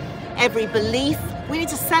culture, every belief. We need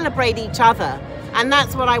to celebrate each other. And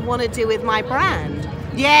that's what I want to do with my brand.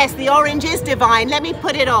 Yes, the orange is divine. Let me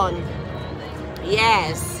put it on.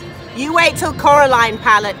 Yes. You wait till Coraline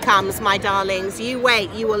palette comes, my darlings. You wait,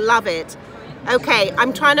 you will love it. Okay,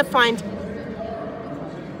 I'm trying to find...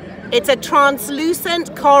 It's a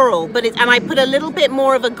translucent coral, but and I put a little bit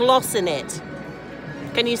more of a gloss in it.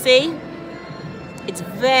 Can you see? It's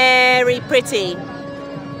very pretty.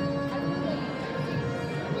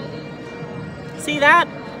 See that?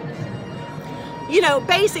 You know,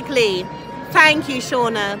 basically, thank you,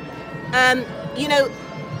 Shauna. You know,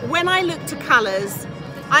 when I look to colors,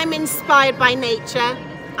 I'm inspired by nature.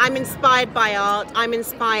 I'm inspired by art. I'm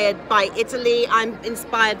inspired by Italy. I'm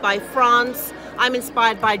inspired by France. I'm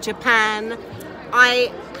inspired by Japan.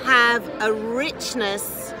 I have a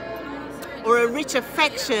richness or a rich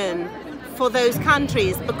affection for those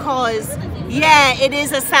countries because, yeah, it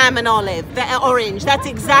is a salmon olive, the orange. That's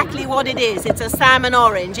exactly what it is. It's a salmon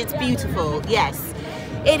orange. It's beautiful. Yes,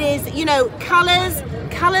 it is. You know, colors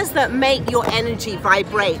that make your energy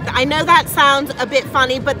vibrate. I know that sounds a bit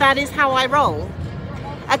funny, but that is how I roll.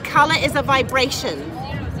 A color is a vibration.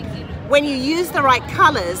 When you use the right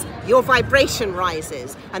colors, your vibration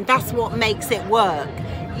rises, and that's what makes it work.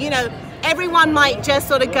 You know, everyone might just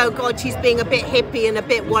sort of go, God, she's being a bit hippie and a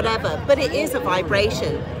bit whatever, but it is a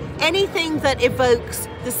vibration. Anything that evokes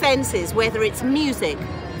the senses, whether it's music,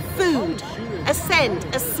 food, a scent,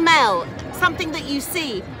 a smell, something that you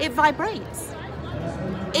see, it vibrates.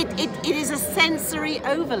 It is a sensory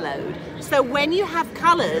overload. So when you have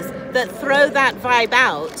colors that throw that vibe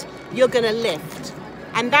out, you're gonna lift.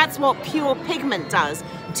 And that's what pure pigment does.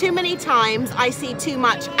 Too many times I see too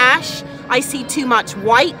much ash, I see too much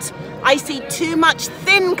white, I see too much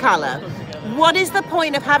thin color. What is the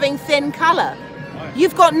point of having thin color?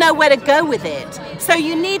 You've got nowhere to go with it. So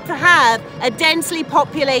you need to have a densely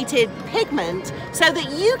populated pigment so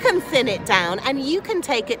that you can thin it down and you can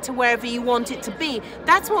take it to wherever you want it to be.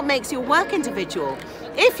 That's what makes your work individual.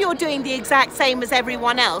 If you're doing the exact same as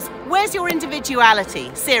everyone else, where's your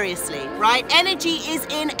individuality? Seriously, right? Energy is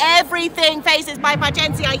in everything. Faces by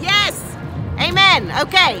Pagencia, yes! Amen,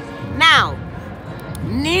 okay. Now,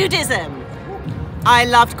 nudism. I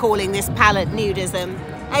loved calling this palette nudism.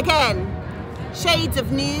 Again, shades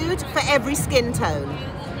of nude for every skin tone.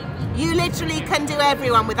 You literally can do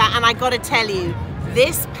everyone with that, and I gotta tell you,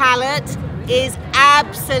 this palette is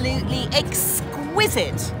absolutely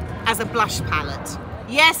exquisite as a blush palette.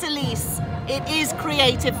 Yes, Elise, it is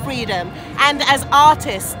creative freedom, and as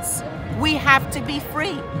artists, we have to be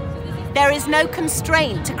free. There is no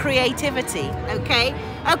constraint to creativity, okay?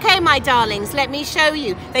 Okay, my darlings, let me show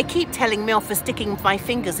you. They keep telling me off for sticking my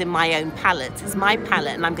fingers in my own palette. It's my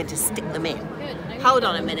palette, and I'm going to stick them in. Hold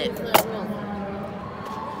on a minute. The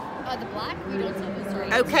black? We don't sell those,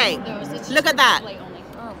 sorry. Okay, look at that.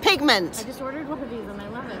 Pigment. I just ordered one of these and I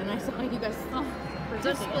love it, and I saw you guys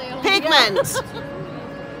display only. Pigment.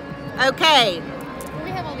 Okay. We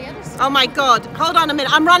have all the other stuff. Oh my God, hold on a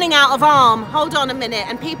minute. I'm running out of arm. Hold on a minute,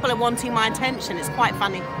 and people are wanting my attention. It's quite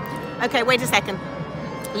funny. Okay, wait a second.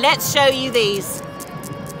 Let's show you these.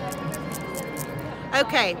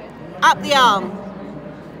 Okay, up the arm.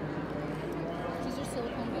 These are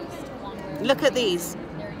silicone-based, longer. Look at these.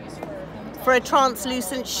 They're used for a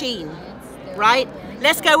translucent sheen, right?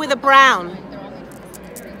 Let's go with a brown.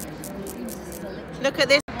 Look at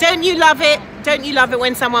this. Don't you love it? Don't you love it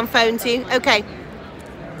when someone phones you? Okay.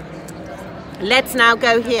 Let's now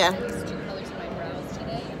go here.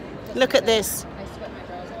 Look at this.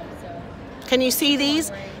 Can you see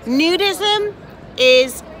these? Nudism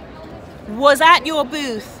was at your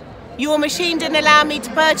booth. Your machine didn't allow me to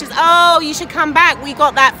purchase. Oh, you should come back. We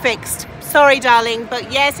got that fixed. Sorry, darling.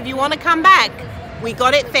 But yes, if you want to come back, we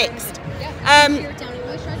got it fixed.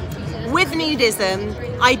 With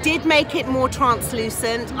nudism, I did make it more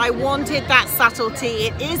translucent. I wanted that subtlety.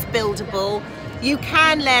 It is buildable. You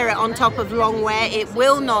can layer it on top of long wear. It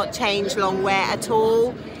will not change long wear at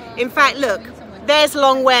all. In fact, look, there's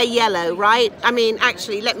long wear yellow, right? I mean,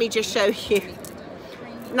 actually, let me just show you.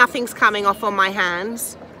 Nothing's coming off on my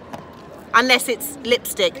hands. Unless it's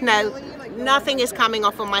lipstick. No, nothing is coming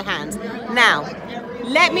off on my hands. Now,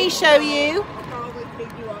 let me show you.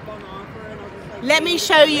 Let me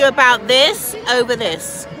show you about this over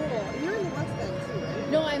this.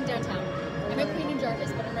 No, I'm downtown. I'm at Queen and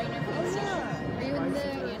Jarvis, but I'm right near the station. Are you in the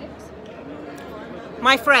annex?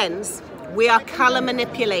 My friends, we are color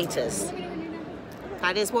manipulators.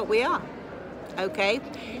 That is what we are. Okay?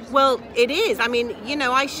 Well, it is. I mean, you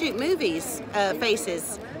know, I shoot movies,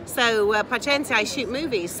 faces. So, Pagencia, I shoot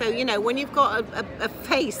movies. So, you know, when you've got a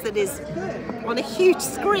face that is on a huge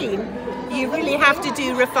screen, you really have to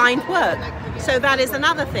do refined work. So that is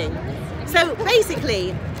another thing. So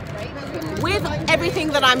basically, with everything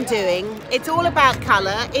that I'm doing, it's all about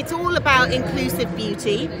color, it's all about inclusive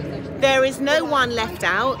beauty. There is no one left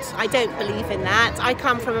out. I don't believe in that. I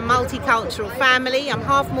come from a multicultural family. I'm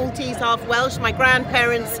half Maltese, half Welsh. My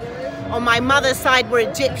grandparents on my mother's side were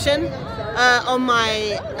Egyptian.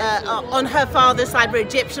 On her father's side were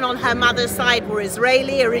Egyptian. On her mother's side were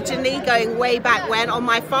Israeli originally, going way back when. On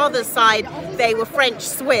my father's side, they were French,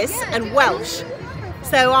 Swiss, and Welsh.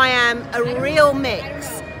 So I am a real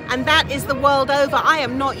mix. And that is the world over. I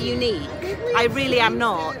am not unique. I really am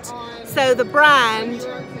not. So the brand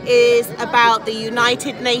is about the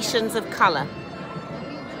United Nations of color.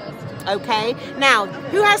 Okay, now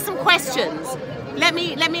who has some questions? Let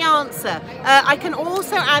me answer. I can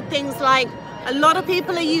also add things like a lot of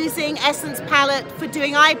people are using Essence palette for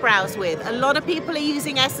doing eyebrows with. A lot of people are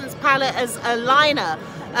using Essence palette as a liner.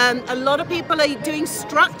 A lot of people are doing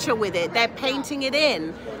structure with it. They're painting it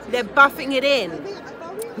in. They're buffing it in.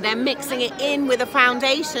 They're mixing it in with a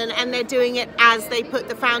foundation, and they're doing it as they put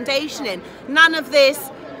the foundation in. None of this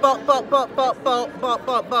bop, bop, bop, bop, bop, bop,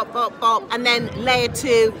 bop, bop, bop, bop, and then layer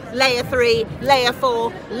 2, layer 3, layer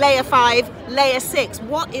 4, layer 5, layer 6.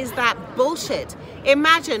 What is that bullshit?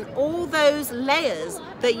 Imagine all those layers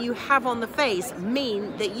that you have on the face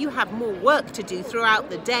mean that you have more work to do throughout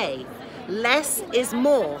the day. Less is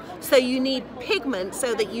more. So you need pigment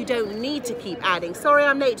so that you don't need to keep adding. Sorry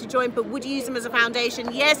I'm late to join, but would you use them as a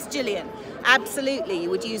foundation? Yes, Gillian, absolutely, you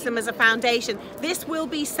would use them as a foundation. This will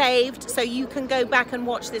be saved so you can go back and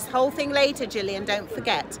watch this whole thing later, Gillian, don't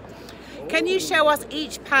forget. Can you show us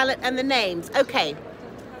each palette and the names? Okay,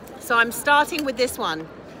 so I'm starting with this one.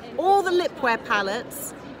 All the lipwear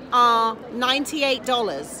palettes are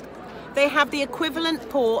 $98. They have the equivalent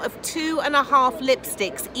pour of 2.5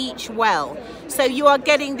 lipsticks each well. So you are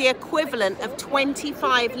getting the equivalent of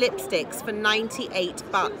 25 lipsticks for 98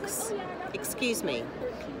 bucks. Excuse me.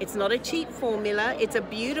 It's not a cheap formula, it's a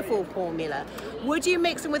beautiful formula. Would you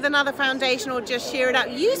mix them with another foundation or just sheer it out?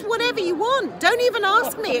 Use whatever you want. Don't even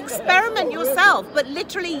ask me, experiment yourself. But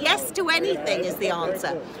literally yes to anything is the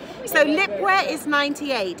answer. So lipwear is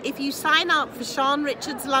 98. If you sign up for Sian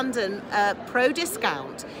Richards London Pro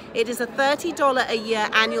discount, it is a $30 a year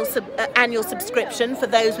annual subscription for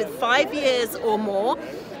those with 5 years or more.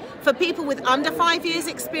 For people with under 5 years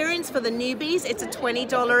experience, for the newbies, it's a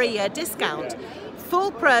 $20 a year discount.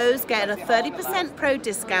 Full pros get a 30% pro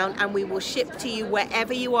discount, and we will ship to you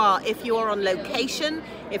wherever you are. If you are on location,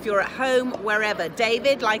 if you're at home, wherever.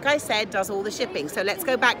 David, like I said, does all the shipping. So let's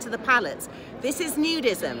go back to the palettes. This is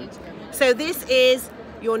nudism. So this is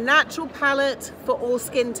your natural palette for all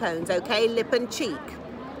skin tones, okay? Lip and cheek.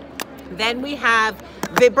 Then we have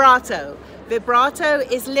vibrato. Vibrato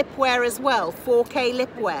is lipwear as well, 4K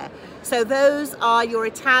lipwear. So those are your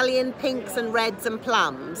Italian pinks and reds and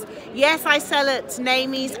plums. Yes, I sell at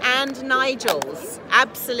Namies and Nigel's,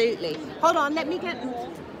 absolutely. Hold on, let me get more.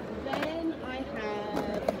 Then I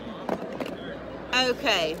have,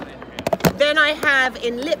 okay. Then I have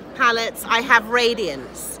in lip palettes, I have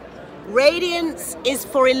Radiance. Radiance is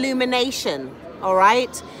for illumination, all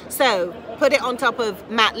right? So put it on top of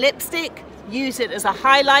matte lipstick, use it as a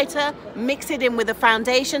highlighter, mix it in with a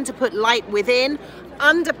foundation to put light within,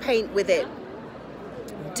 underpaint with it,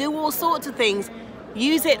 do all sorts of things,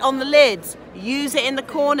 use it on the lids, use it in the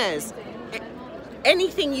corners,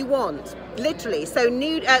 anything you want, literally. So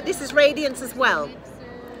nude, this is Radiance as well.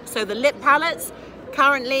 So the lip palettes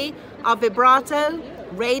currently are Vibrato,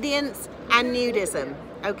 Radiance, and Nudism,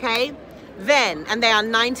 okay? Then, and they are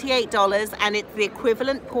 $98, and it's the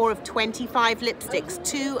equivalent pour of 25 lipsticks,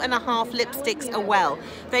 2.5 lipsticks a well.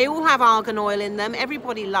 They all have argan oil in them,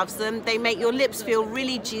 everybody loves them. They make your lips feel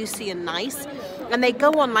really juicy and nice, and they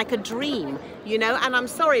go on like a dream, you know? And I'm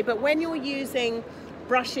sorry, but when you're using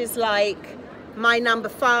brushes like my number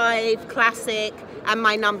 5 Classic and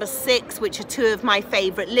my number 6, which are two of my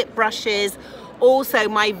favorite lip brushes, also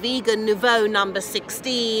my Vegan Nouveau number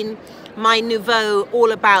 16, my Nouveau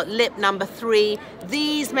All About Lip number 3.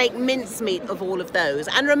 These make mincemeat of all of those.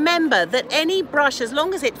 And remember that any brush, as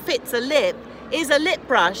long as it fits a lip, is a lip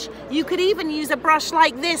brush. You could even use a brush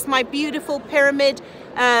like this, my beautiful Pyramid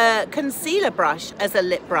concealer brush, as a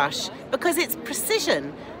lip brush, because it's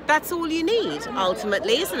precision. That's all you need,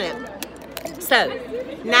 ultimately, isn't it? So,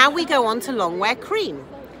 now we go on to Longwear Cream.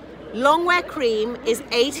 Longwear Cream is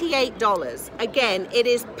 $88. Again, it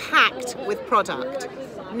is packed with product.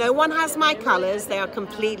 No one has my colors, they are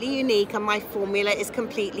completely unique, and my formula is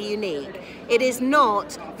completely unique. It is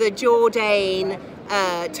not the Jourdain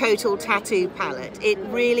Total Tattoo palette. It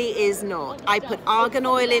really is not. I put argan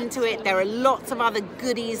oil into it. There are lots of other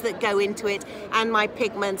goodies that go into it, and my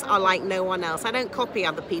pigments are like no one else. I don't copy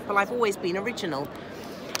other people. I've always been original.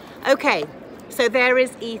 Okay, so there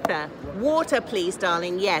is ether. Water, please,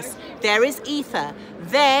 darling. Yes, there is ether.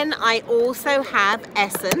 Then I also have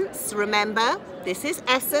essence. Remember, this is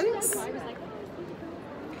essence.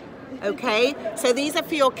 Okay, so these are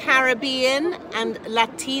for your Caribbean and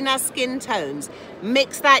Latina skin tones.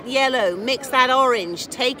 Mix that yellow, mix that orange,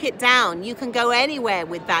 take it down. You can go anywhere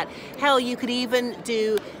with that. Hell, you could even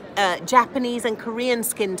do Japanese and Korean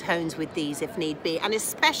skin tones with these if need be. And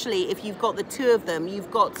especially if you've got the two of them, you've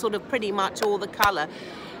got sort of pretty much all the color.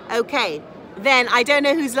 Okay, then I don't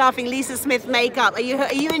know who's laughing. Lisa Smith makeup. Are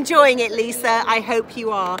you enjoying it, Lisa? I hope you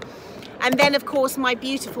are. And then, of course, my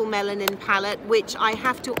beautiful melanin palette, which I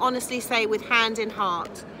have to honestly say with hand in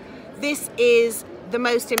heart, this is the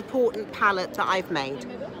most important palette that I've made.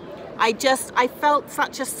 I felt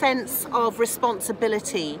such a sense of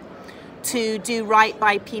responsibility to do right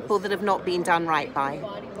by people that have not been done right by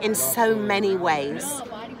in so many ways.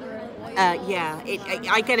 Yeah,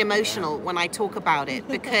 I get emotional when I talk about it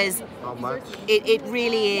because it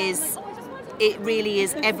really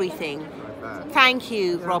is everything. Thank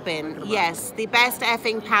you, Robin. Yes, the best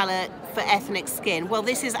effing palette for ethnic skin. Well,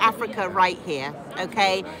 this is Africa right here,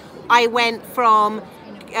 okay? I went from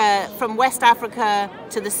West Africa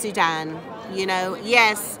to the Sudan, you know?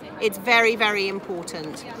 Yes, it's very, very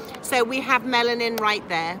important. So we have melanin right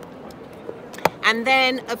there. And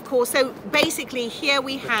then, of course, so basically here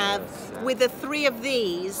we have, with the three of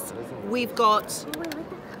these, we've got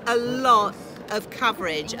a lot of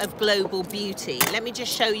coverage of global beauty. Let me just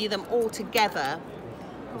show you them all together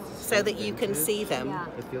so that you can see them.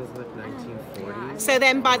 It feels like 1940s. So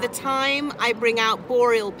then by the time I bring out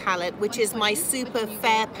Boreal palette, which is my super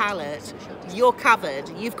fair palette, you're covered.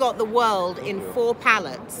 You've got the world in 4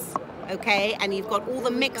 palettes, okay? And you've got all the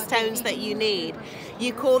mixed tones that you need.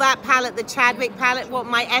 You call that palette the Chadwick palette? What,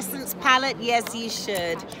 my Essence palette? Yes, you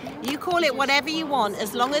should. You call it whatever you want,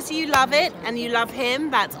 as long as you love it and you love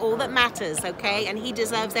him, that's all that matters, okay? And he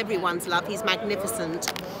deserves everyone's love, he's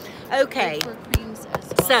magnificent. Okay,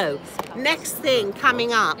 so next thing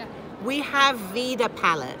coming up, we have Vida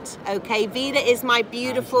palette, okay? Vida is my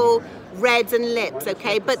beautiful reds and lips,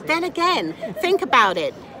 okay? But then again, think about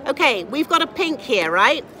it. Okay, we've got a pink here,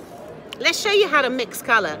 right? Let's show you how to mix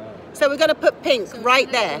color. So we're gonna put pink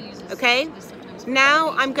right there, okay?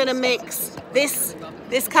 Now I'm gonna mix this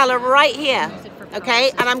color right here,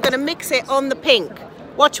 okay? And I'm gonna mix it on the pink.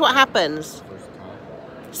 Watch what happens.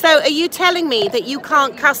 So are you telling me that you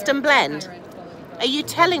can't custom blend? Are you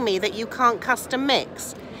telling me that you can't custom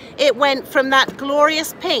mix? It went from that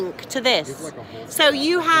glorious pink to this. So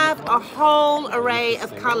you have a whole array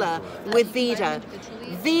of color with Vida.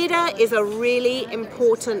 Vida is a really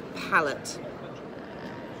important palette.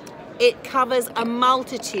 It covers a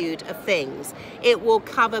multitude of things. It will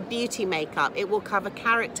cover beauty makeup. It will cover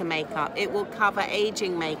character makeup. It will cover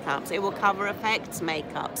aging makeups. It will cover effects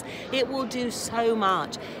makeups. It will do so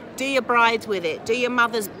much. Do your brides with it. Do your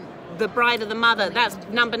mother's, the bride of the mother. That's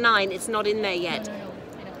number 9. It's not in there yet.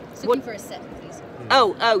 Looking for a set, please.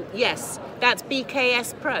 Oh, yes. That's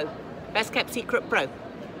BKS Pro. Best Kept Secret Pro.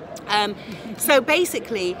 So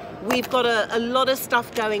basically, we've got a lot of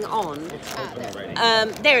stuff going on.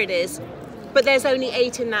 There it is. But there's only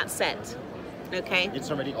 8 in that set. Okay?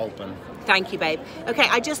 It's already open. Thank you, babe. Okay,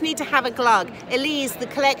 I just need to have a glug. Elise, the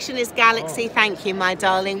collection is Galaxy. Thank you, my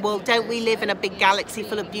darling. Well, don't we live in a big galaxy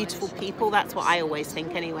full of beautiful people? That's what I always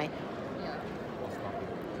think anyway.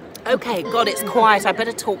 Okay, God, it's quiet. I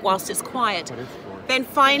better talk whilst it's quiet. Then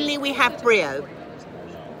finally we have Brio.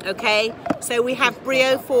 Okay, so we have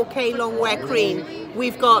Brio 4K Longwear Cream.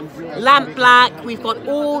 We've got lamp black, we've got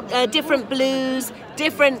all different blues,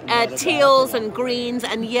 different teals and greens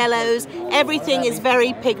and yellows. Everything is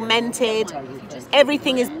very pigmented.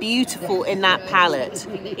 Everything is beautiful in that palette.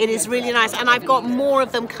 It is really nice, and I've got more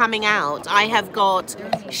of them coming out. I have got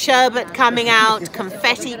sherbet coming out,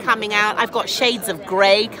 confetti coming out. I've got shades of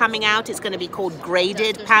grey coming out. It's going to be called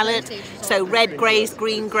graded palette. So red greys,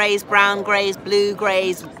 green greys, brown greys, blue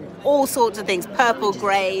greys, all sorts of things, purple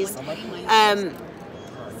greys.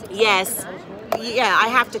 Yes. Yeah, I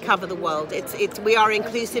have to cover the world. We are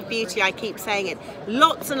inclusive beauty, I keep saying it.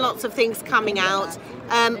 Lots and lots of things coming out.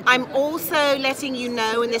 I'm also letting you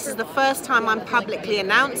know, and this is the first time I'm publicly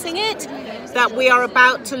announcing it, that we are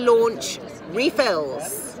about to launch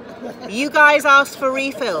refills. You guys asked for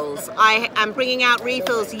refills. I am bringing out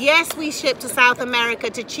refills. Yes, we ship to South America,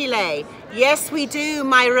 to Chile. Yes, we do,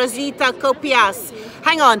 my Rosita Copias.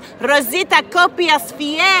 Hang on, Rosita Copias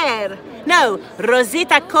Fier. No,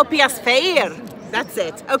 Rosita Copias Feir. That's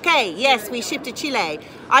it. Okay, yes, we ship to Chile.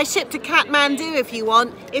 I ship to Kathmandu if you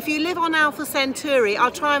want. If you live on Alpha Centauri,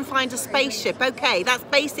 I'll try and find a spaceship. Okay, that's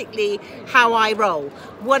basically how I roll.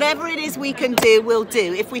 Whatever it is we can do, we'll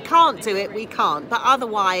do. If we can't do it, we can't. But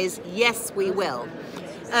otherwise, yes, we will.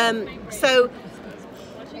 So,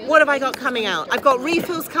 what have I got coming out? I've got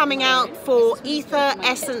refills coming out for Ether,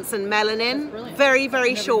 Essence and Melanin very,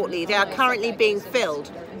 very shortly. They are currently being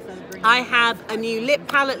filled. I have a new lip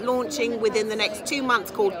palette launching within the next 2 months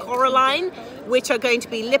called Coraline, which are going to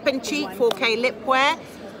be lip and cheek 4K lip wear.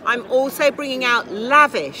 I'm also bringing out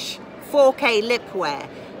Lavish 4K lip wear.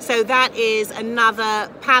 So that is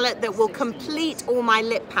another palette that will complete all my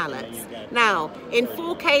lip palettes. Now, in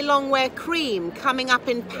 4K long wear cream coming up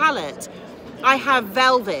in palette, I have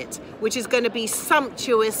Velvet, which is going to be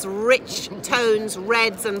sumptuous, rich tones,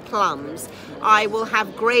 reds and plums. I will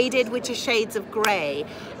have Graded, which are shades of grey.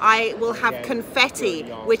 I will have Confetti,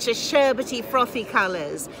 which are sherbety, frothy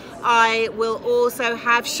colours. I will also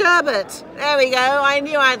have Sherbet. There we go. I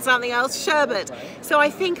knew I had something else. Sherbet. So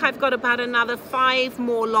I think I've got about another 5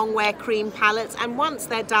 more long wear cream palettes, and once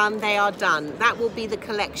they're done, they are done. That will be the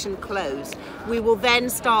collection closed. We will then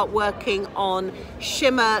start working on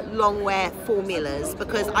shimmer long wear formulas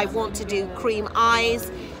because I want to do cream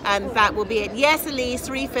eyes, and that will be it. Yes, Elise,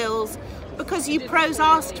 refills, because you pros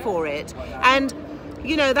asked for it. And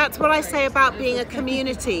you know, that's what I say about being a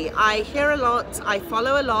community. I hear a lot, I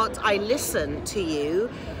follow a lot, I listen to you,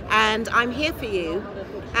 and I'm here for you,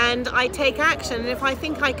 and I take action. And if I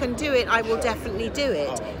think I can do it, I will definitely do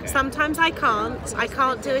it. Sometimes I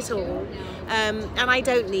can't do it all, and I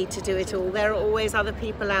don't need to do it all. There are always other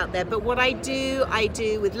people out there, but what I do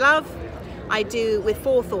with love, I do with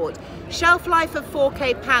forethought. Shelf life of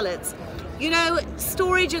 4K palettes. You know,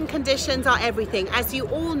 storage and conditions are everything. As you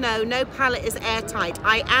all know, no palette is airtight.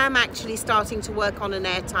 I am actually starting to work on an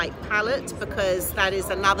airtight palette because that is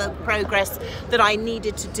another progress that I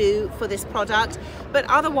needed to do for this product. But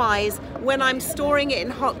otherwise, when I'm storing it in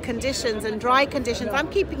hot conditions and dry conditions, I'm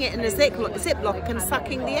keeping it in a Ziploc and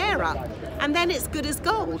sucking the air up. And then it's good as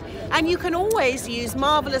gold. And you can always use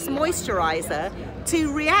Marvelous Moisturizer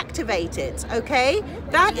to reactivate it, okay?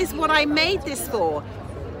 That is what I made this for.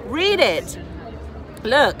 Read it.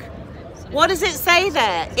 Look. What does it say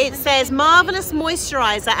there? It says Marvelous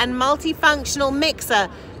Moisturizer and Multifunctional Mixer.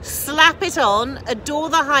 Slap it on. Adore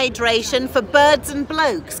the hydration for birds and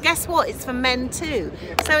blokes. Guess what? It's for men too.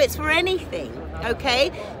 So it's for anything.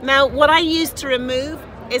 Okay? Now, what I use to remove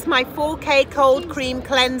is my 4K Cold Cream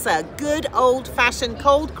Cleanser. Good old-fashioned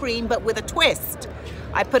cold cream, but with a twist.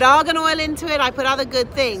 I put argan oil into it. I put other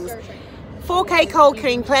good things. 4K Cold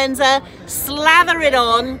Cream Cleanser, slather it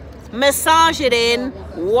on, massage it in,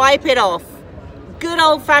 wipe it off. Good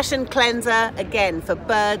old-fashioned cleanser, again, for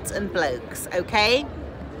birds and blokes, okay?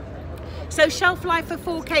 So shelf life for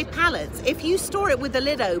 4K palettes. If you store it with the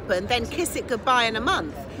lid open, then kiss it goodbye in a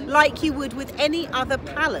month, like you would with any other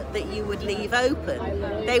palette that you would leave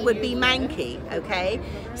open. They would be manky, okay?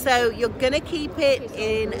 So you're gonna keep it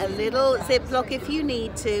in a little Ziploc if you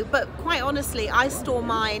need to, but quite honestly, I store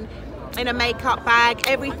mine in a makeup bag.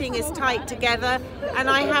 Everything is tight together, and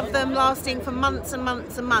I have them lasting for months and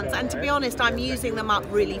months and months, and to be honest, I'm using them up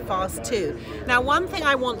really fast too. Now, one thing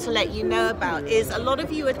I want to let you know about is a lot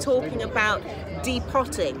of you are talking about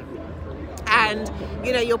depotting, and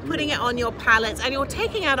you know, you're putting it on your palettes and you're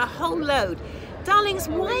taking out a whole load. Darlings,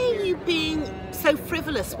 why are you being so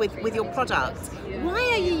frivolous with your products? Why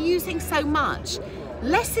are you using so much?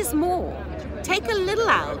 Less is more. Take a little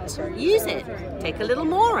out, use it. Take a little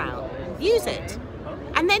more out, use it.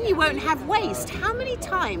 And then you won't have waste. How many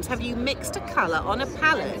times have you mixed a colour on a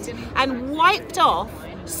palette and wiped off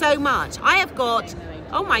so much? I have got,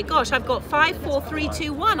 oh my gosh, I've got 5, 4, 3,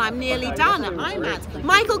 2, 1. I'm nearly done at Imats.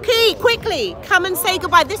 Michael Key, quickly, come and say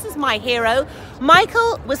goodbye. This is my hero.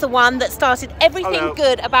 Michael was the one that started everything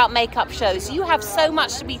good about makeup shows. You have so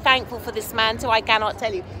much to be thankful for this man too, I cannot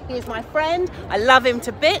tell you. He is my friend. I love him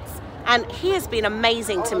to bits. And he has been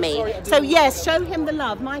amazing to me. So yes, show him the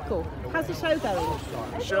love. Michael, how's the show going?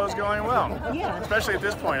 The show's going well. Yeah. Especially at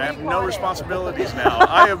this point. I have no responsibilities now.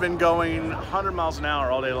 I have been going 100 miles an hour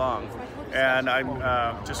all day long. And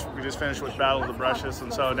we just finished with Battle of the Brushes,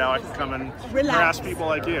 and so now I can come and harass people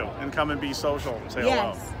like you and come and be social and say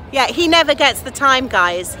hello. Yeah, he never gets the time,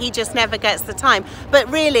 guys. He just never gets the time.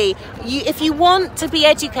 But really, if you want to be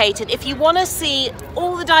educated, if you want to see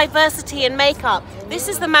all the diversity in makeup, this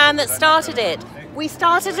is the man that started it. We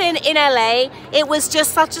started in LA. It was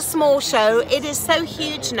just such a small show. It is so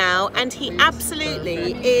huge now, and he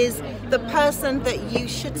absolutely is the person that you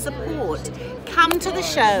should support. Come to the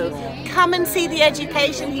show, come and see the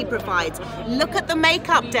education he provides, look at the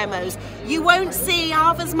makeup demos. You won't see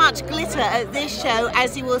half as much glitter at this show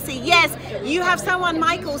as you will see. Yes, you have someone,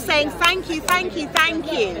 Michael, saying thank you, thank you,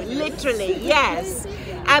 thank you, literally, yes.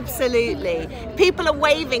 Absolutely. People are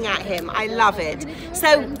waving at him. I love it.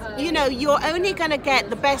 So, you know, you're only going to get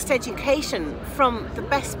the best education from the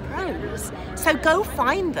best pros. So go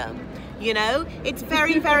find them. You know, it's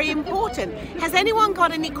very, very important. Has anyone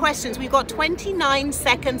got any questions? We've got 29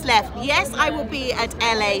 seconds left. Yes, I will be at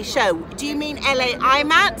LA show. Do you mean LA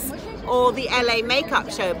Imats or the LA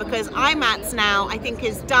makeup show? Because Imats now, I think,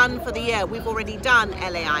 is done for the year. We've already done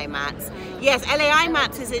LA Imats. Yes, LA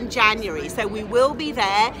Imats is in January, so we will be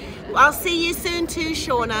there. I'll see you soon too,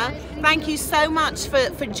 Shauna. Thank you so much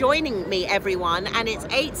for joining me, everyone. And it's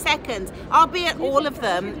 8 seconds. I'll be at all of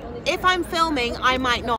them. If I'm filming, I might not.